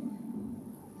volume.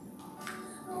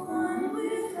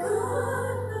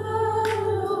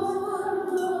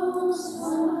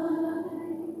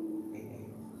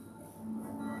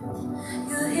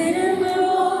 Your hidden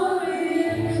glory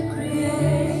in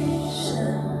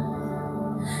creation,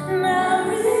 now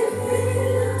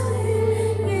revealed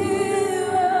in you,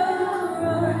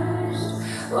 Christ.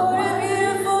 What a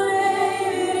beautiful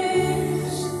name it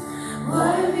is!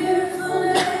 What a beautiful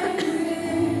name it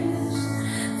is!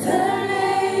 The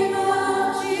name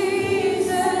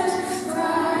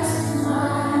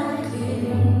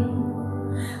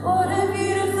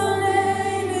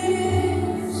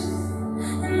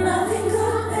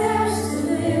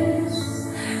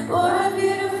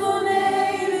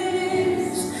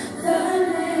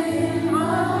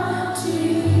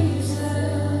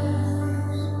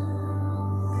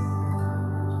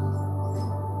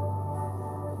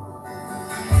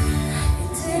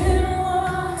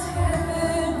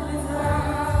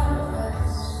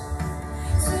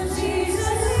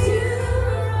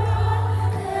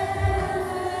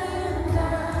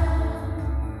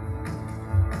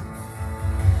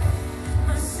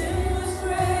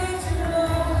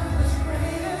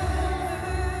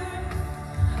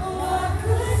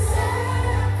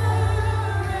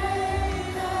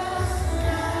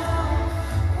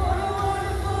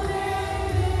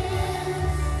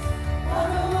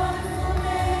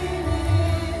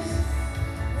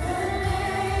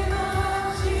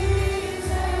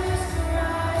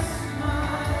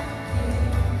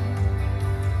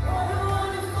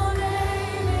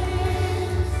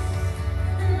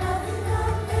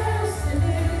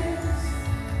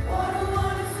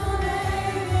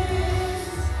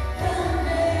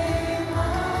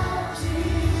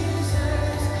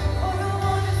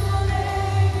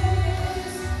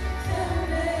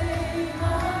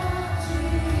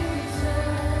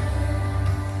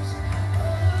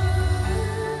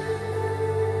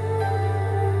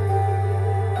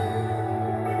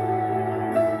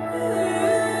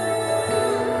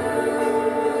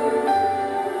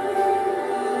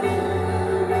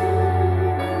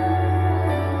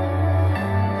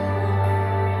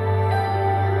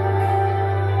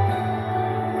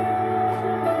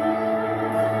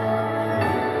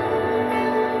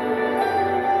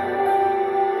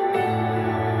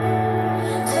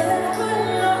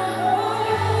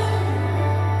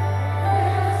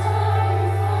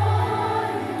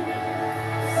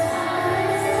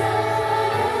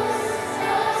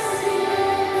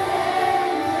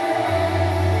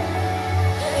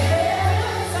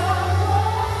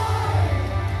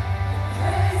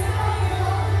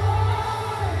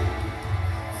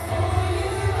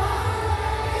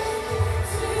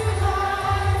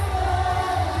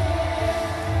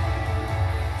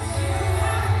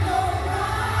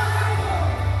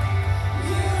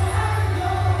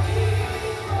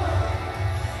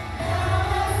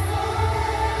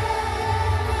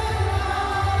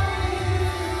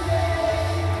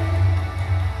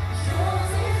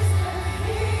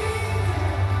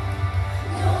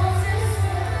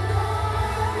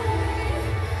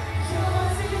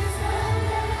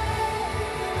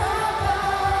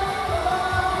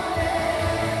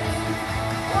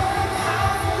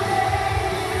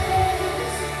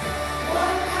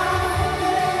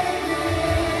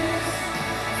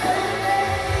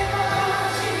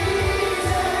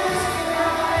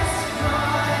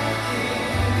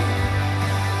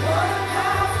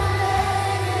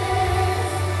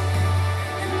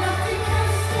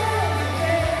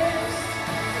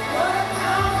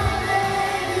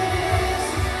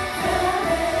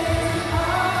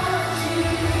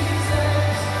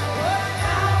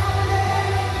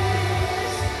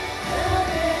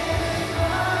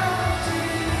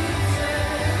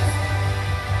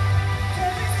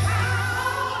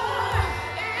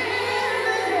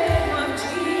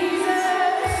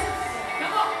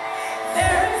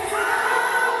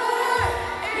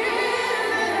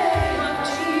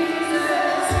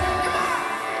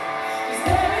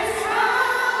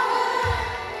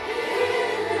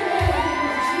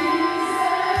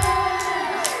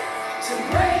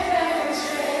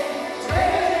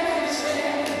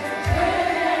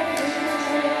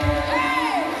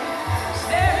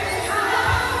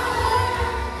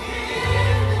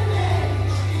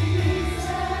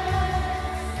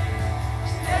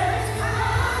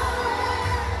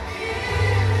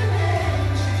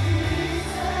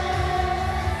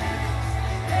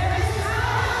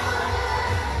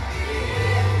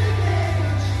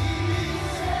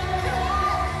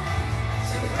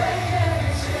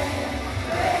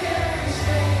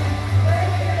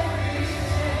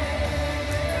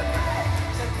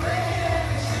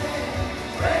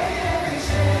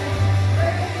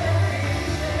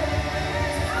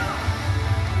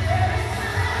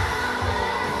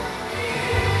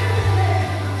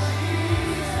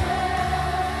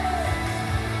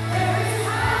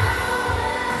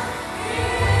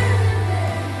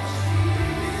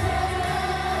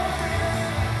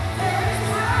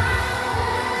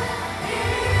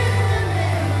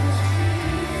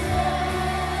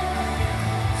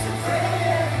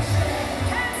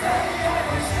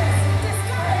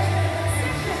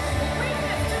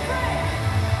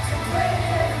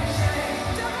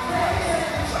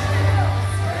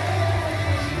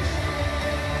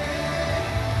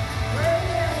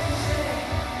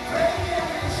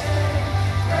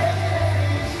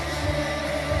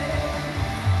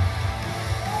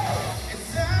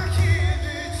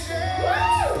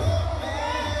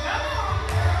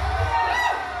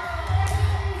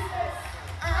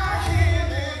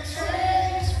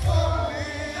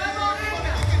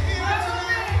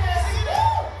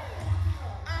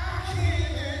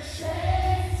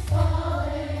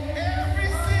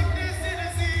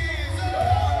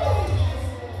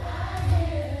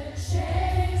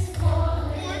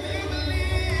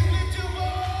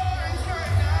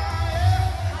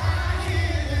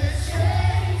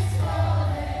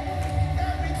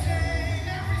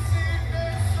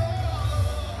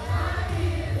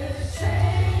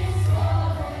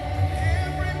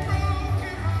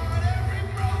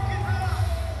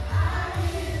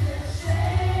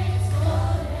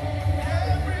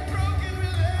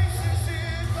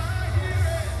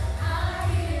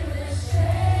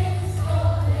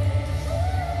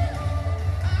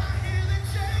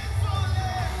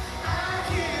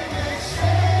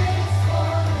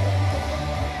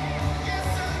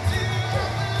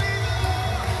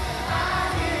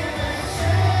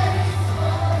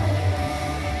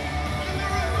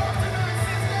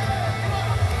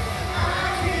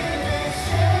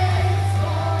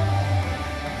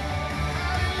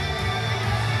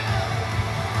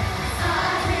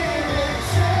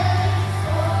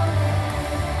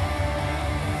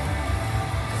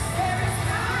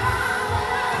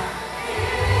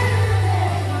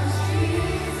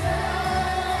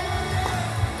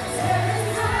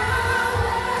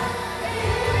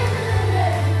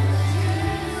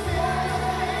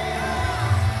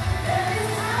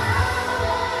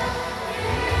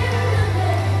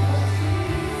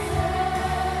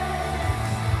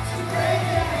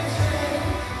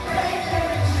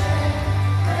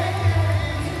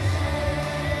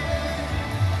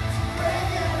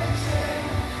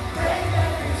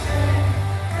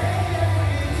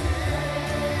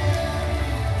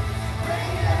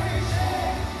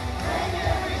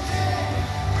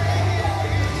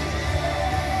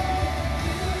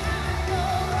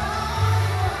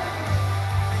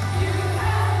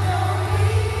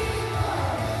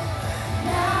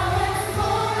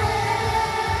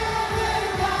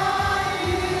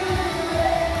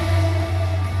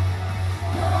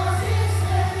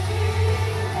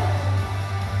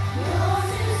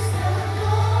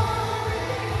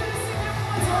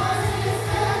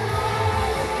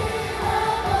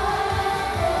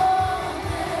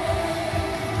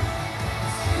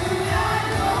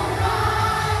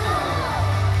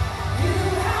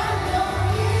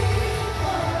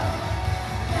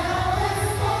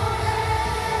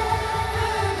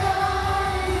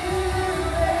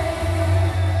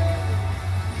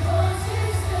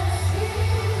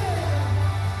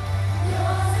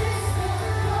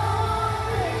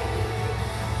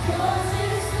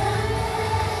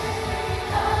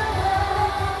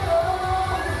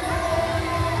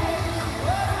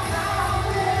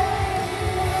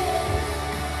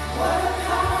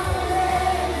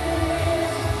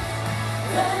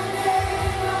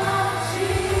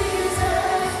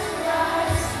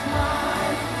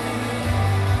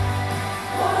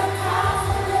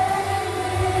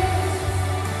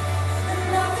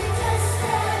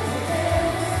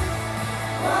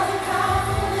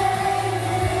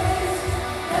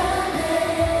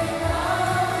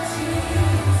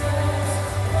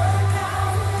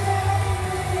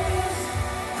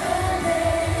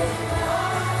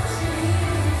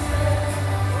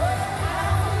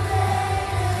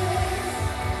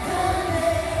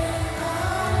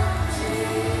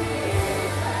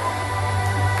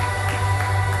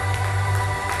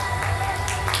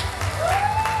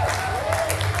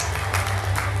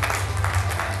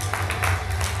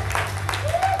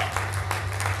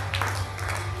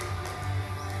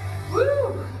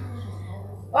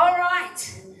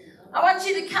I want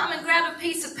you to come and grab a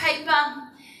piece of paper,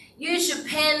 use your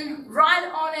pen,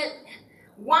 write on it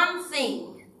one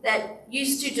thing that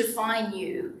used to define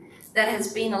you that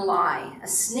has been a lie, a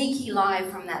sneaky lie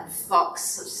from that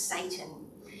fox of Satan.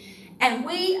 And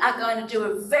we are going to do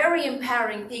a very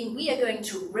empowering thing. We are going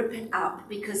to rip it up,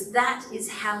 because that is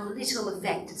how little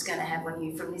effect it's going to have on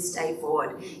you from this day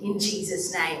forward, in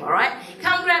Jesus' name, all right?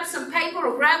 Come grab some paper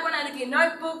or grab one out of your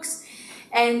notebooks.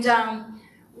 And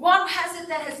what has it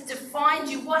that has defined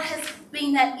you? What has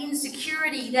been that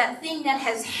insecurity, that thing that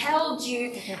has held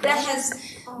you, that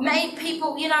has made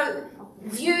people,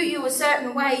 view you a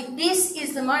certain way? This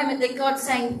is the moment that God's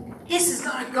saying, this has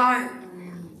got to go.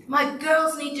 My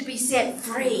girls need to be set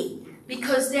free,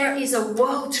 because there is a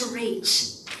world to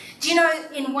reach. Do you know,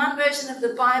 in one version of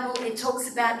the Bible, it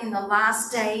talks about in the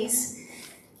last days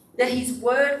that his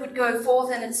word would go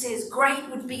forth, and it says, great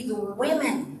would be the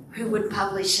women who would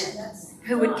publish it,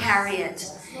 who would carry it.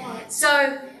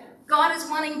 So God is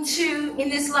wanting to, in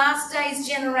this last days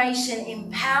generation,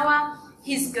 empower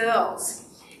his girls.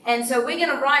 And so we're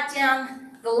going to write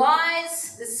down the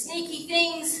lies, the sneaky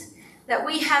things that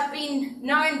we have been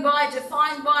known by,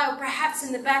 defined by, or perhaps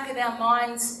in the back of our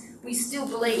minds we still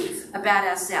believe about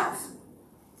ourselves.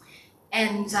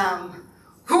 And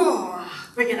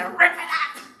we're going to rip it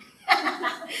up.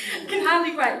 I can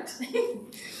hardly wait.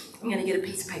 I'm going to get a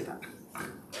piece of paper.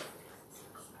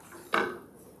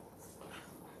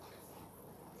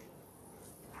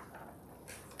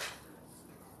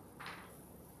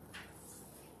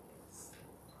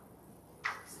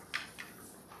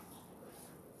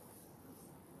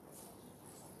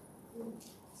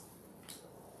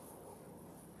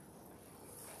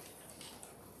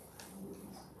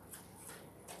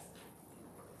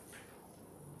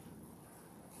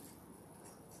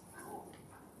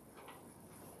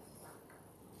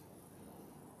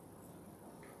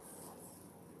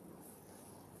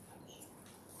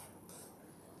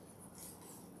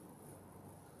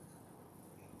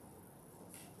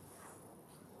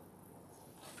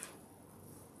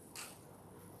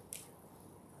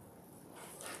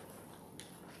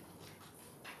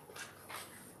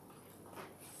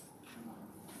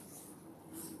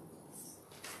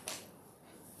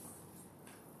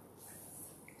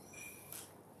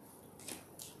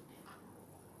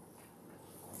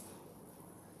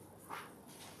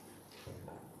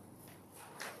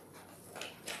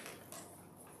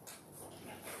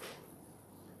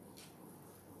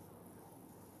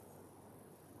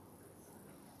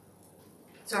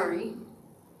 Sorry,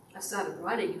 I started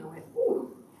writing and I went,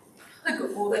 ooh, I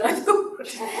got more than I thought.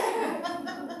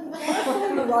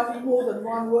 I'm writing more than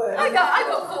one word. I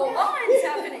got 4 lines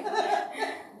happening.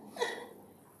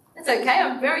 That's okay,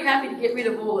 I'm very happy to get rid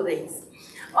of all of these.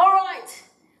 All right,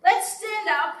 let's stand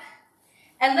up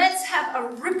and let's have a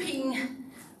ripping,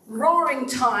 roaring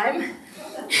time.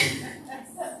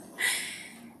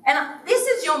 And this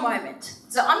is your moment.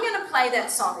 So I'm going to play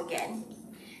that song again.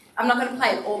 I'm not going to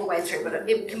play it all the way through, but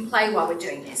it can play while we're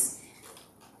doing this.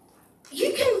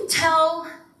 You can tell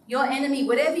your enemy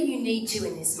whatever you need to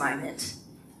in this moment,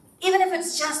 even if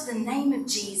it's just the name of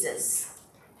Jesus.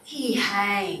 He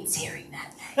hates hearing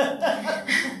that name.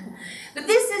 But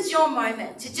this is your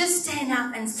moment to just stand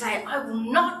up and say, I will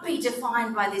not be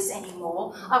defined by this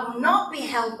anymore. I will not be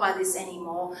held by this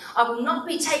anymore. I will not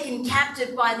be taken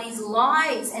captive by these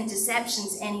lies and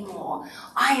deceptions anymore.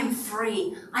 I am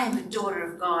free. I am a daughter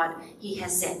of God. He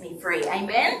has set me free.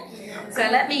 Amen? Yeah. So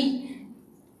let me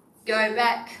go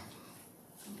back.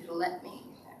 It'll let me.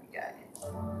 There we go.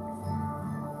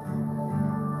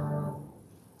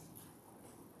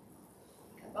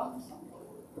 Come on.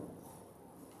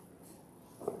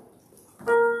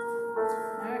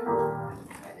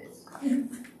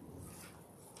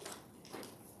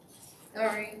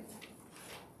 Sorry.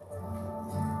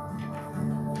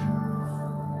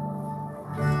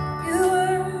 You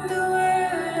were the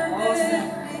word of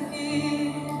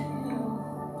everything.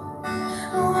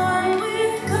 One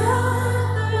with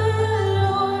God, the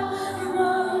Lord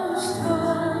Most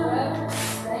High.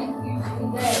 Thank you,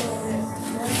 Jesus.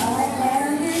 I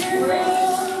am in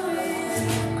love with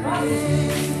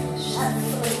creation.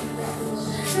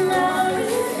 Now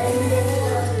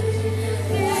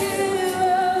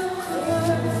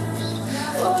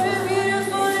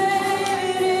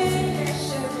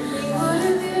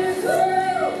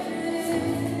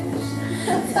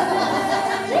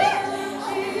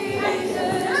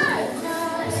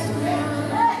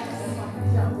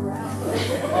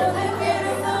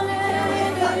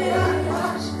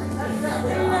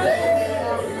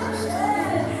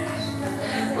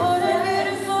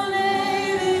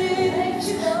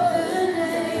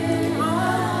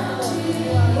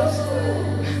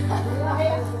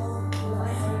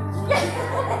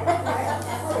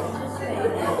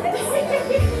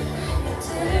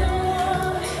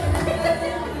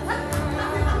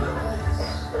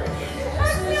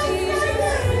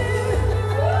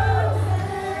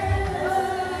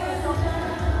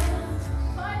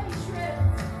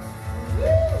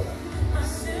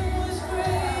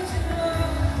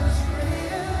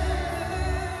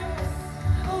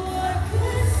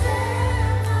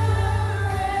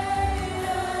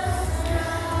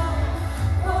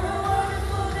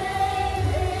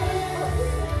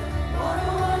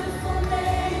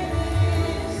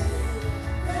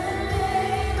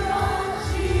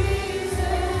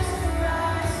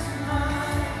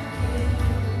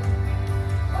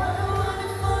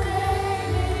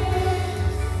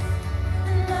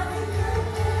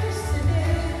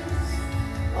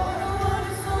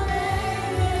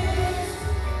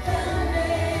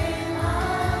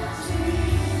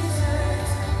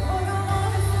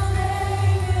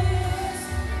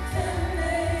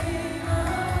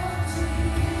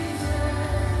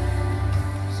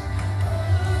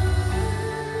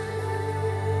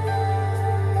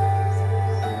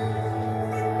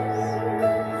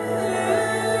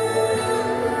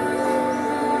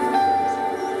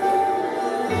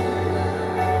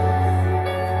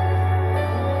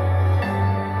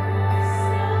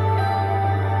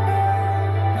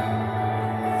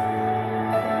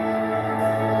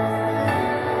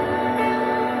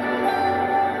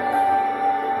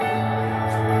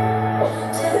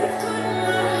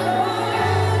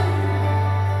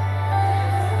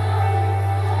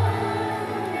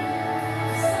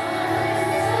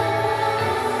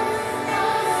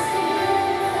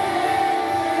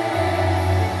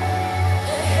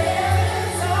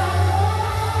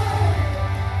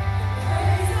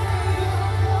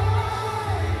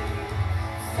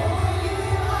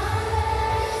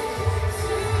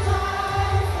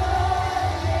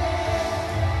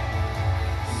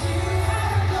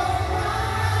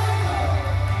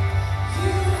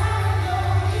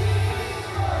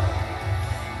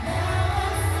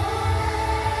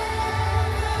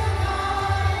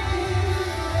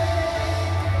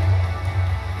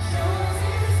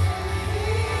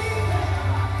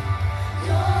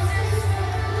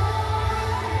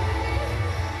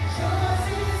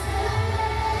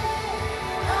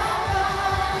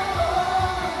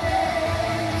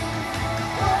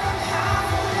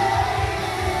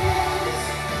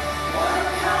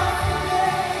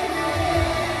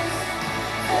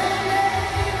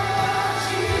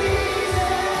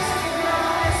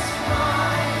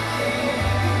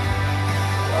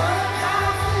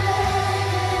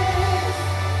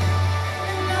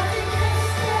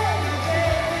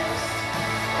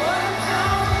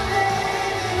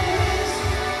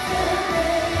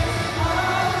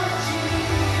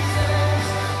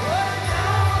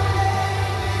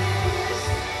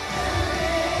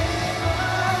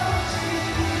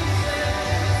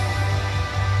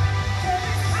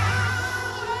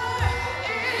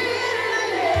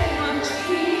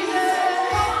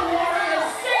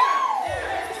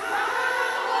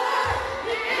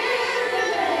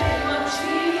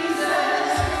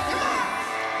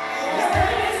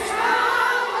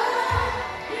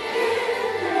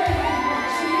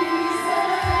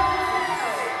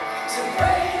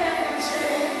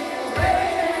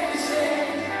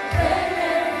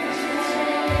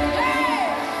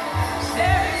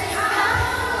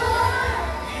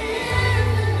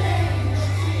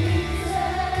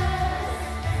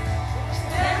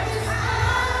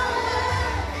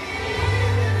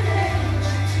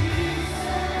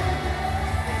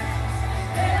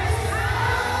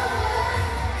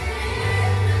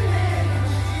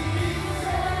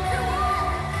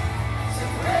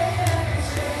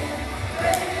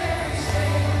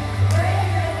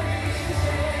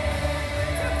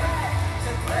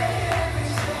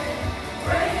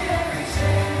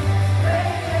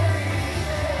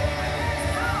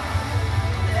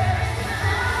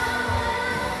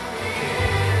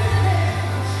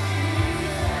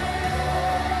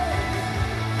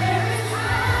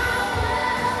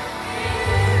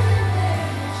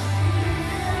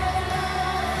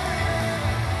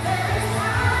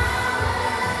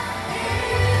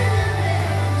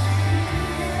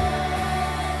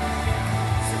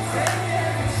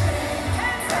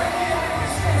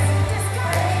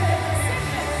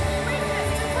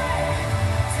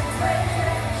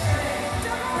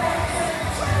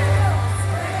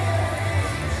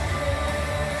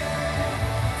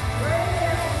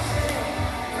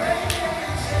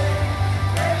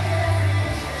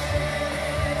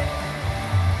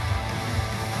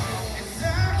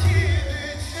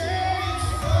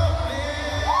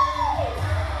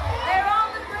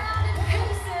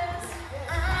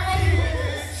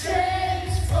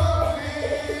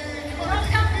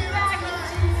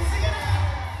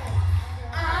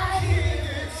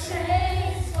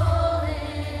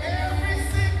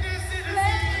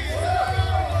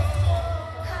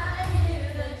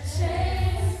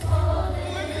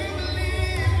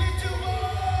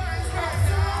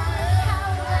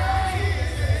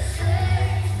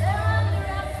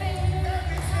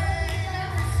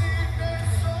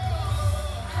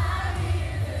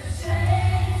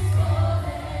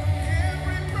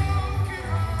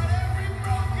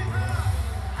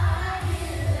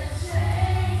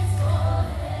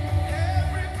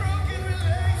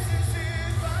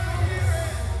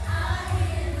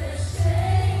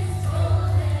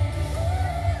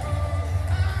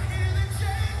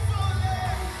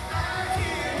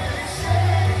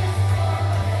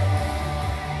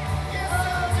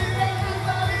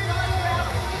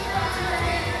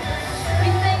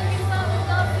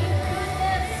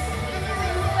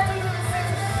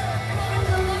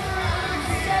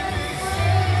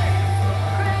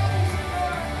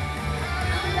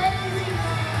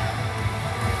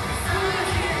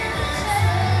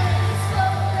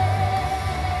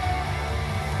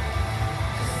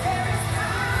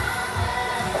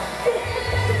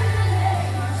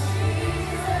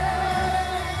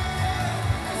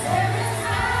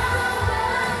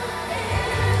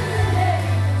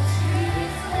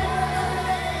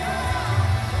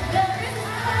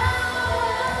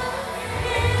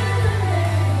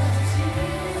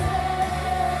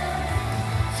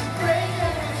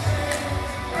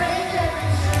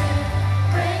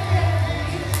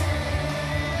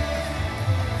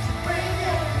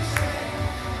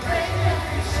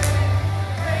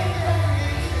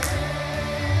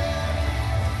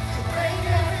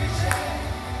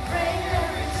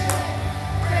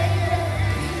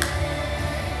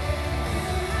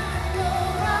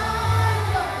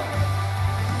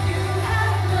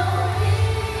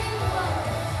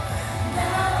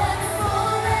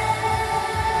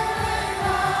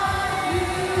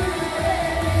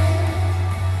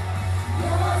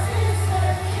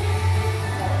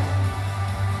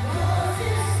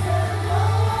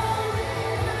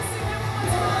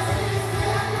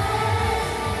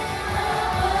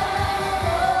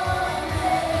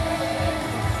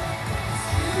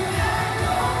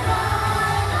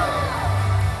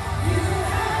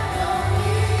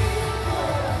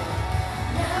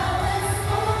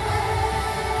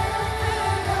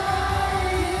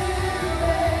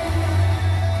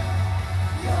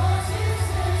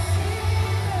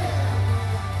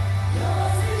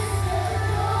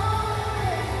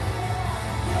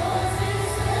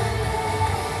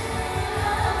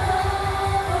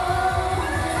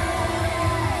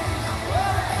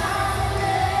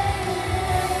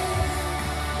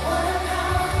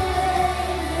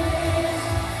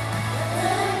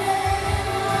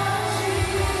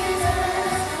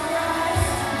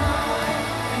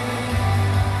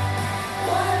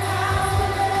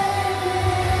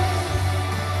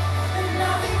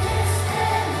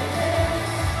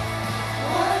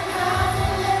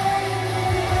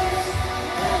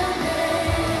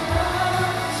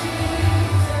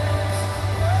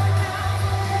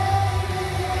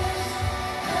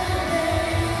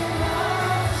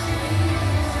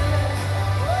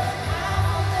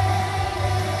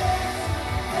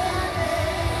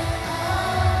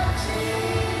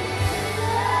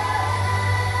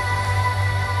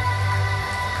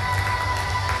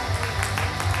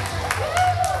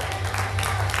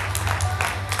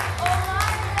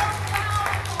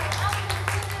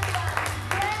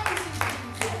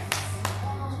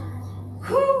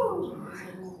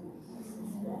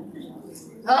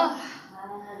Oh,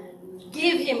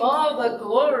 give him all the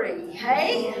glory,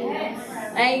 hey?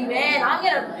 Amen. I'm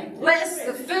going to bless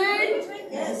the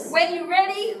food. When you're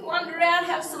ready, wander out,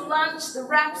 have some lunch. The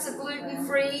wraps are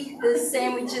gluten-free. The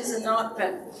sandwiches are not,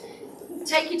 but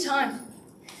take your time.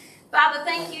 Father,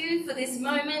 thank you for this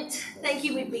moment. Thank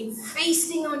you, we've been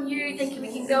feasting on you. Thank you,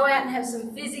 we can go out and have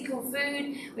some physical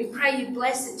food. We pray you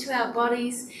bless it to our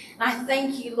bodies. And I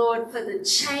thank you, Lord, for the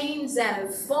chains that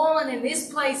have fallen in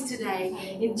this place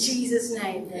today. In Jesus'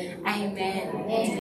 name, amen.